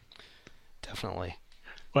good thing. Definitely.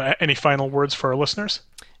 Well, any final words for our listeners?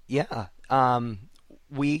 Yeah.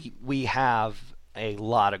 We have a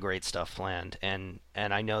lot of great stuff planned, and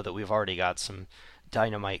I know that we've already got some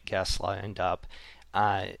dynamite guests lined up,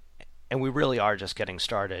 and we really are just getting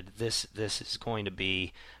started. This is going to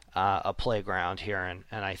be a playground here,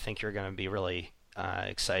 and I think you're going to be really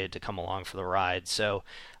excited to come along for the ride. So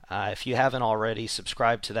if you haven't already,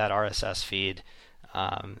 subscribe to that RSS feed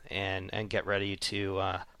and get ready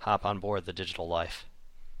to hop on board the digital life.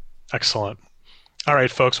 Excellent. All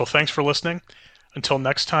right, folks. Well, thanks for listening. Until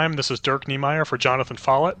next time, this is Dirk Niemeyer for Jonathan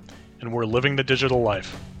Follett, and we're living the digital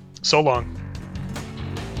life. So long.